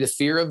it's going to be the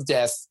fear of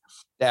death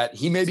that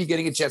he may be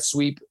getting a jet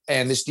sweep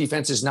and this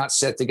defense is not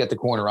set to get the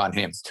corner on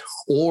him.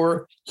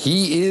 Or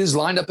he is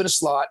lined up in a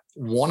slot,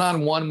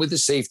 one-on-one with the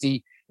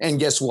safety, and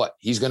guess what?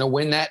 He's going to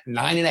win that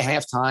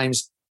 9.5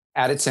 times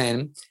out of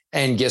 10.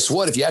 And guess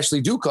what? If you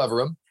actually do cover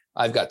him,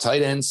 I've got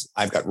tight ends,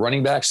 I've got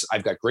running backs,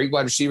 I've got great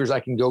wide receivers I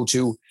can go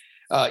to.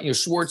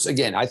 Schwartz,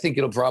 again, I think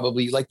it'll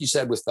probably, like you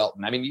said with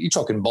Felton, I mean, you're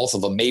talking both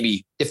of them,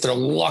 maybe if they're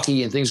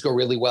lucky and things go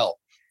really well,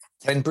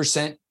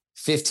 10%,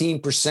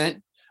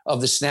 15%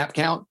 of the snap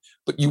count.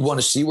 But you want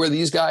to see where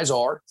these guys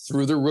are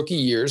through their rookie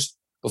years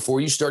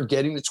before you start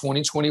getting to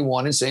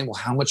 2021 and saying, well,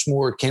 how much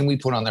more can we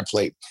put on their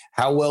plate?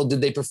 How well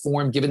did they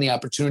perform given the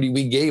opportunity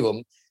we gave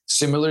them?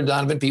 Similar to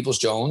Donovan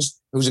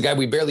Peoples-Jones, who's a guy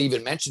we barely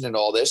even mentioned in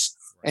all this.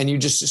 And you're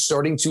just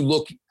starting to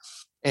look.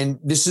 And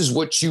this is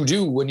what you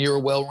do when you're a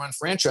well-run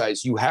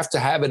franchise. You have to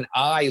have an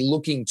eye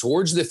looking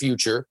towards the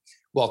future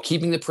while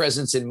keeping the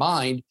presence in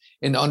mind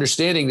and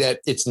understanding that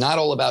it's not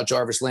all about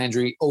Jarvis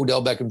Landry,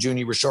 Odell Beckham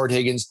Jr., Rashard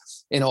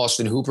Higgins, and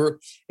Austin Hooper.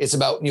 It's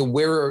about,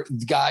 where are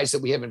the guys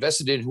that we have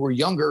invested in who are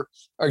younger,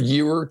 a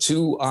year or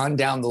two on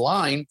down the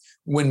line,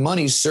 when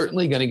money's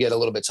certainly going to get a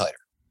little bit tighter.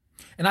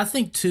 And I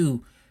think,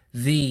 too,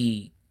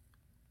 the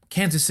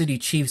Kansas City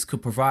Chiefs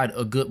could provide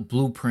a good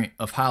blueprint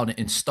of how to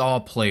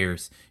install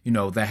players,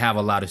 that have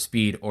a lot of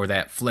speed or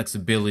that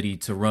flexibility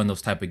to run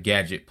those type of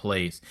gadget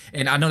plays.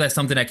 And I know that's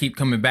something I keep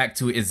coming back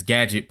to is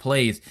gadget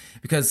plays,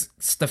 because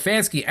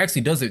Stefanski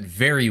actually does it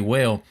very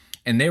well.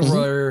 And there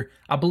were,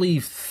 I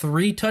believe,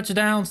 3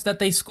 touchdowns that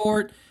they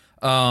scored.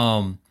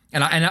 And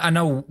I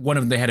know one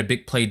of them, they had a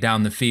big play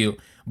down the field,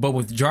 but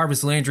with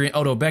Jarvis Landry and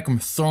Odell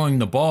Beckham throwing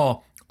the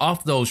ball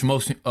off those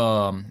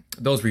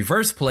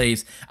reverse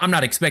plays, I'm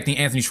not expecting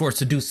Anthony Schwartz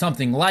to do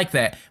something like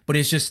that, but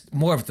it's just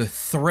more of the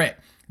threat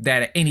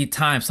that at any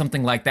time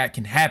something like that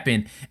can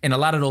happen. And a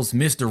lot of those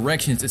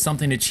misdirections is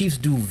something the Chiefs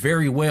do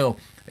very well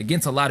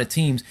against a lot of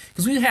teams,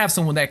 because we have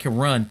someone that can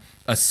run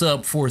a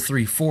sub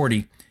 4.3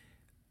 40.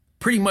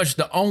 Pretty much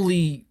the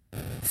only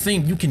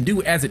thing you can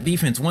do as a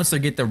defense once they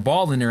get their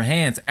ball in their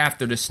hands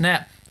after the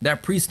snap,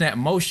 that pre-snap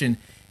motion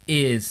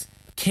is,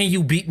 can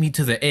you beat me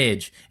to the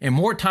edge? And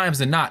more times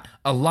than not,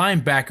 a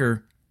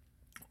linebacker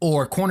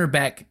or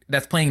cornerback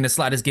that's playing in the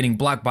slot is getting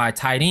blocked by a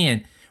tight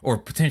end or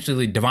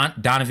potentially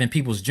Donovan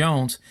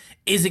Peoples-Jones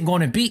isn't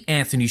going to beat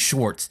Anthony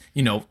Schwartz,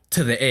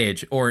 to the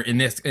edge. Or in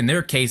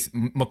their case,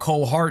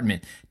 Mecole Hardman,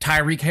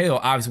 Tyreek Hill,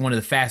 obviously one of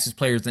the fastest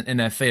players in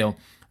the NFL.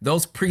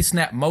 Those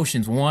pre-snap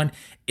motions, one,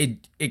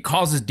 it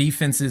causes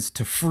defenses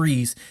to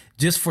freeze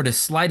just for the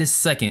slightest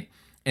second.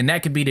 And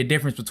that could be the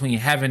difference between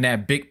having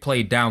that big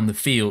play down the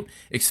field,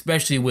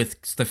 especially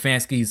with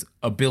Stefanski's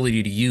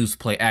ability to use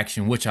play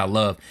action, which I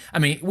love. I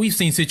mean, we've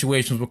seen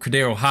situations where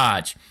Cordero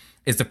Hodge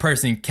is the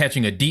person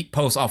catching a deep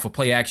post off of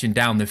play action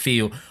down the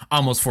field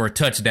almost for a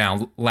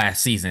touchdown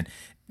last season.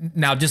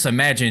 Now, just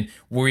imagine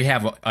where we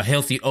have a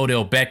healthy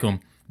Odell Beckham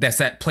that's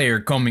that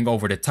player coming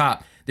over the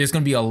top. There's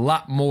going to be a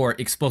lot more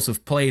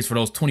explosive plays for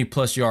those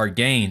 20-plus yard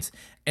gains.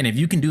 And if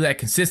you can do that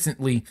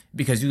consistently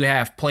because you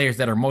have players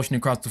that are motioning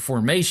across the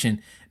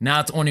formation, now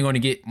it's only going to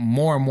get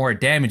more and more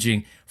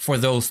damaging for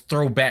those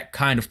throwback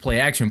kind of play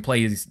action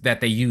plays that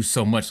they used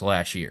so much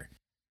last year.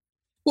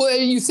 Well,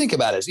 you think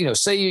about it,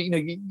 say,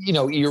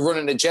 you're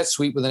running a jet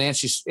sweep with an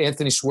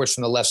Anthony Schwartz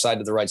from the left side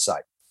to the right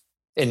side.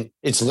 And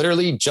it's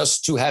literally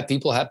just to have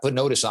people put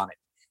notice on it.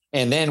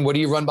 And then what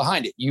do you run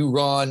behind it? You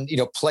run,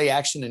 play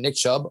action to Nick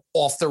Chubb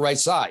off the right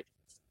side.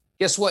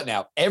 Guess what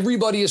now?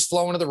 Everybody is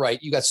flowing to the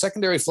right. You got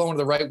secondary flowing to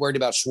the right, worried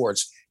about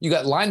Schwartz. You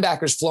got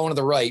linebackers flowing to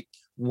the right,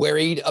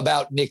 worried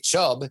about Nick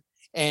Chubb.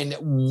 And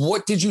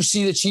what did you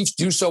see the Chiefs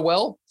do so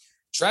well?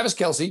 Travis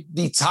Kelce,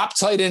 the top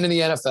tight end in the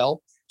NFL,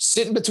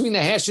 sitting between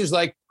the hashes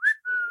like,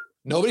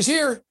 nobody's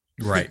here.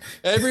 Right.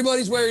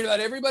 Everybody's worried about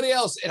everybody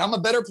else. And I'm a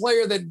better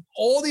player than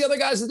all the other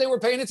guys that they were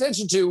paying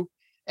attention to.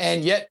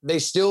 And yet they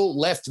still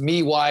left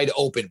me wide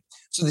open.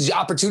 So there's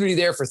opportunity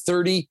there for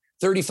 30,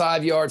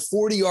 35-yard,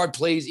 40-yard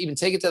plays, even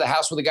take it to the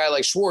house with a guy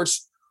like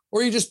Schwartz,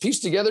 or you just piece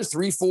together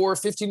 3, 4,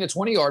 15 to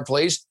 20-yard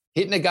plays,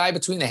 hitting a guy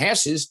between the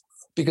hashes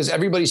because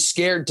everybody's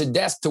scared to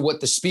death to what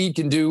the speed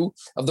can do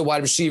of the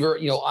wide receiver,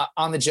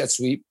 on the jet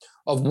sweep,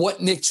 of what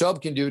Nick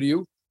Chubb can do to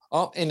you.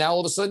 And now all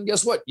of a sudden,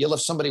 guess what? You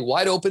left somebody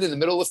wide open in the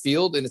middle of the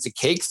field and it's a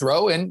cake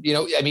throw. And,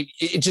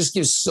 it just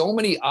gives so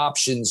many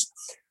options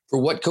for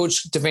what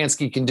Coach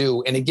Stefanski can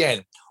do. And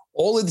again,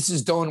 All of this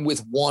is done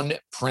with one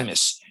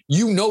premise.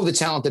 You know the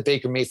talent that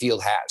Baker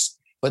Mayfield has.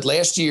 But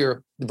last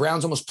year, the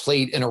Browns almost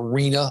played an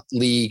arena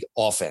league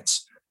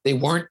offense. They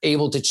weren't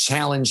able to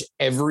challenge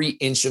every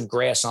inch of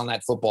grass on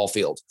that football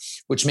field,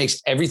 which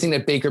makes everything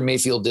that Baker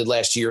Mayfield did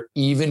last year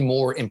even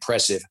more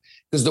impressive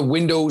because the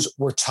windows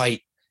were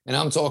tight. And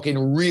I'm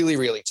talking really,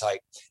 really tight.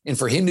 And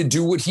for him to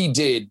do what he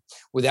did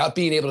without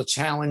being able to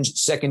challenge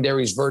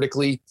secondaries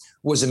vertically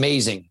was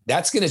amazing.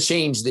 That's going to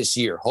change this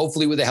year,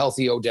 hopefully with a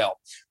healthy Odell,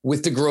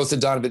 with the growth of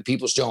Donovan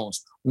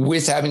Peoples-Jones,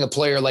 with having a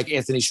player like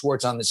Anthony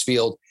Schwartz on this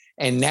field,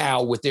 and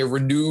now with their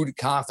renewed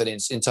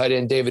confidence in tight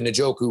end David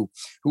Njoku,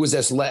 who is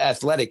as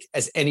athletic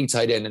as any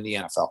tight end in the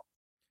NFL.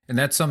 And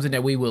that's something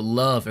that we would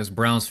love as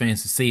Browns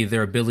fans to see,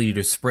 their ability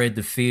to spread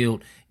the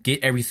field,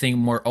 get everything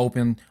more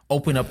open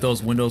up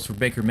those windows for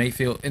Baker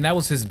Mayfield. And that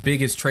was his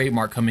biggest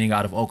trademark coming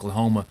out of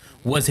Oklahoma,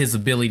 was his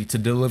ability to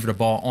deliver the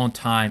ball on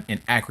time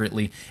and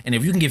accurately. And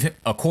if you can give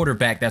a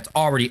quarterback that's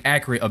already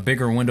accurate a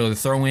bigger window to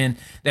throw in,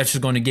 that's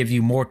just going to give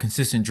you more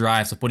consistent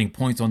drives of putting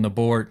points on the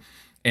board.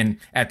 And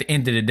at the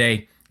end of the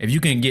day, if you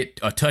can get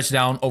a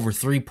touchdown over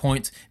 3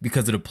 points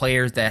because of the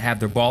players that have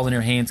their ball in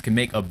their hands can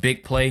make a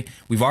big play.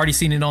 We've already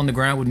seen it on the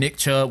ground with Nick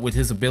Chubb with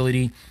his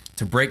ability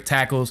to break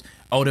tackles.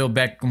 Odell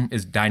Beckham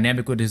is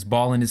dynamic with his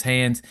ball in his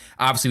hands.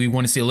 Obviously, we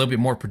want to see a little bit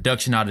more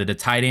production out of the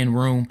tight end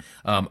room.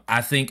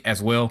 I think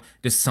as well,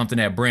 this is something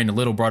that Brandon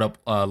Little brought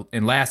up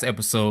in last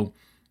episode,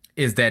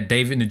 is that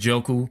David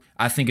Njoku,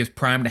 I think, is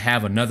primed to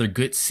have another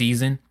good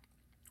season,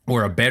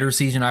 or a better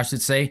season, I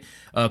should say,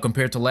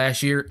 compared to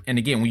last year. And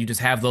again, when you just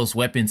have those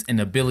weapons and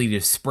the ability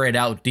to spread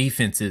out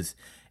defenses,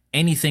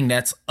 anything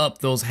that's up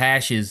those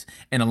hashes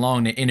and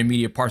along the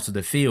intermediate parts of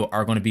the field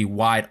are going to be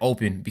wide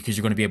open because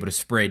you're going to be able to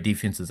spread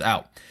defenses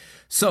out.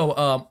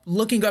 So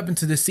looking up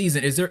into this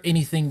season, is there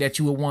anything that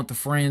you would want the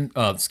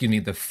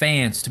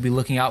fans to be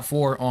looking out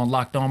for on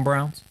Locked On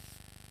Browns?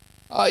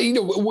 We've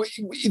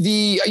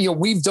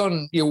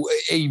done,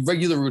 a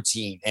regular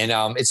routine,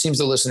 and it seems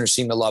the listeners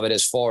seem to love it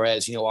as far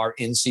as, our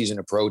in-season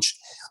approach.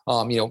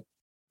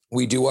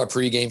 We do our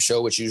pregame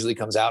show, which usually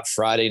comes out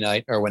Friday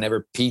night or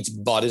whenever Pete's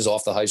butt is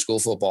off the high school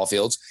football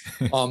fields.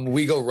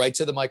 We go right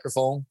to the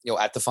microphone,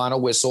 at the final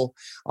whistle.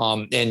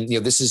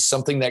 This is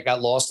something that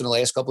got lost in the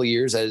last couple of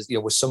years as,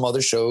 with some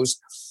other shows,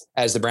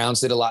 as the Browns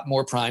did a lot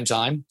more prime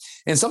time.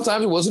 And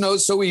sometimes it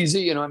wasn't so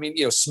easy,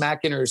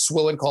 smacking or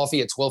swilling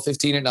coffee at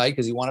 12:15 at night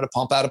because he wanted to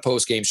pump out a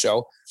post-game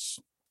show.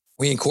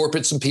 We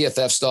incorporate some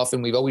PFF stuff,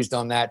 and we've always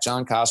done that.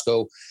 John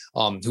Costco,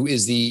 who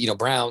is the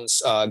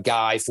Browns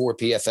guy for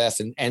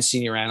PFF and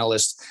senior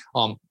analyst,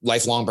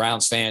 lifelong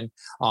Browns fan.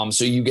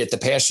 So you get the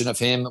passion of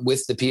him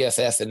with the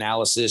PFF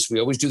analysis. We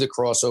always do the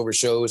crossover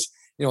shows,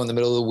 in the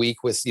middle of the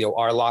week with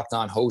our Locked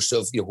On host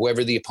of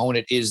whoever the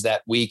opponent is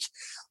that week.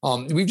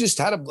 We've just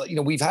had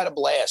we've had a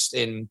blast,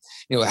 and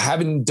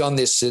having done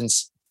this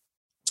since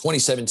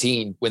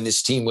 2017 when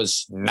this team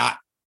was not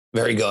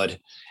very good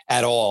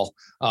at all,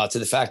 to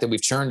the fact that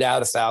we've churned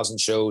out 1,000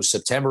 shows.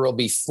 September will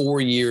be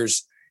 4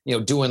 years,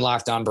 doing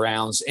Locked On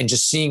Browns and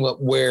just seeing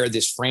where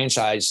this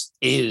franchise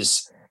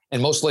is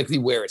and most likely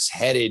where it's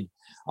headed.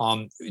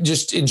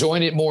 Just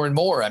enjoying it more and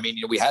more. I mean,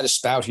 we had a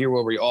spout here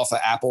where we were off of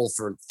Apple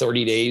for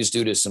 30 days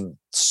due to some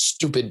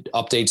stupid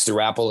updates through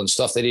Apple and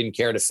stuff they didn't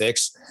care to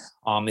fix.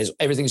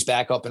 Everything's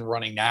back up and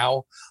running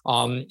now.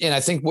 And I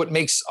think what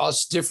makes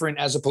us different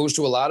as opposed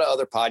to a lot of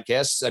other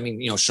podcasts, I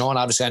mean, Sean,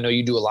 obviously I know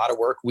you do a lot of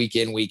work week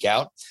in, week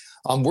out.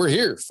 We're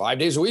here 5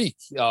 days a week,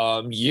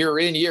 year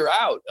in, year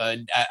out.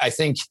 And I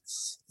think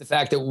the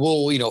fact that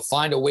we'll,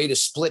 find a way to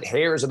split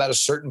hairs about a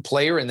certain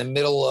player in the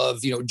middle of,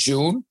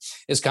 June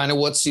is kind of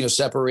what's,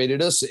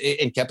 separated us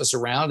and kept us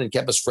around and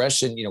kept us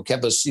fresh and,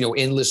 kept us,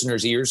 in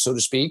listeners' ears, so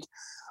to speak.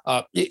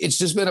 It's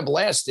just been a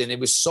blast. And it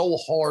was so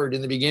hard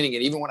in the beginning.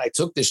 And even when I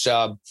took this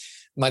job,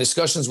 my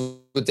discussions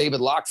with David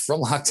Locke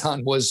from Locked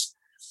On was,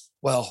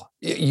 well,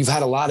 you've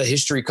had a lot of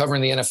history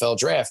covering the NFL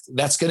draft.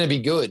 That's going to be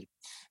good.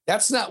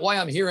 That's not why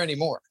I'm here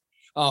anymore.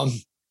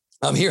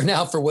 I'm here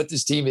now for what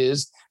this team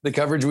is, the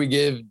coverage we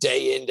give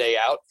day in, day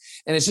out.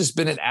 And it's just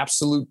been an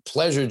absolute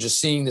pleasure just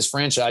seeing this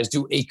franchise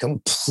do a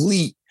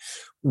complete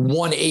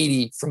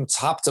 180 from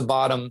top to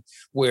bottom,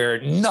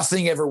 where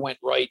nothing ever went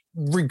right,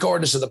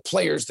 regardless of the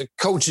players, the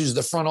coaches,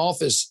 the front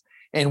office,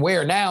 and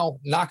where now,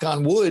 knock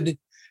on wood,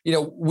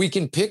 we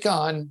can pick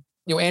on,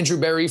 Andrew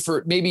Berry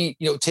for maybe,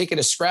 taking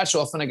a scratch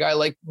off on a guy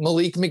like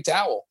Malik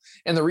McDowell.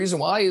 And the reason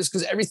why is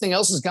because everything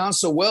else has gone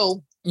so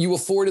well, you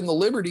afford him the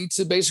liberty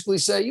to basically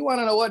say, you want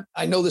to know what?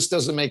 I know this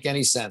doesn't make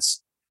any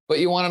sense, but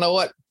you want to know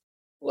what?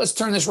 Let's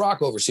turn this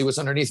rock over, see what's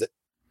underneath it.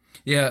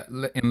 Yeah,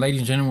 and ladies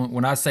and gentlemen,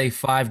 when I say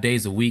 5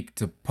 days a week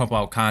to pump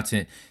out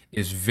content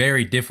is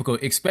very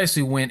difficult,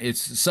 especially when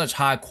it's such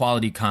high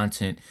quality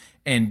content,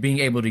 and being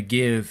able to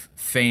give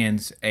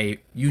fans a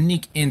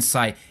unique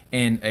insight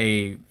and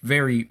a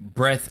very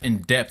breadth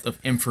and depth of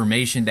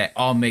information that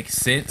all makes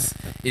sense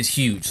is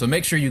huge. So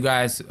make sure you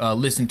guys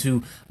listen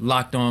to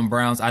Locked On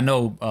Browns. I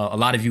know a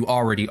lot of you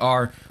already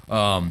are.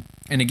 And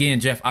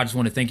again, Jeff, I just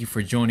want to thank you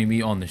for joining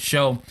me on the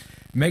show.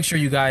 Make sure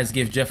you guys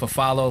give Jeff a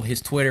follow.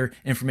 His Twitter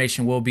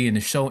information will be in the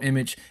show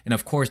image. And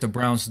of course, the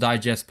Browns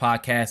Digest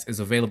podcast is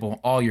available on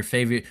all your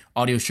favorite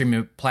audio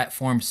streaming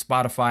platforms,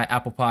 Spotify,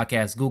 Apple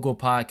Podcasts, Google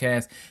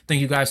Podcasts.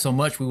 Thank you guys so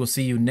much. We will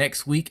see you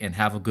next week and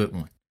have a good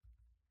one.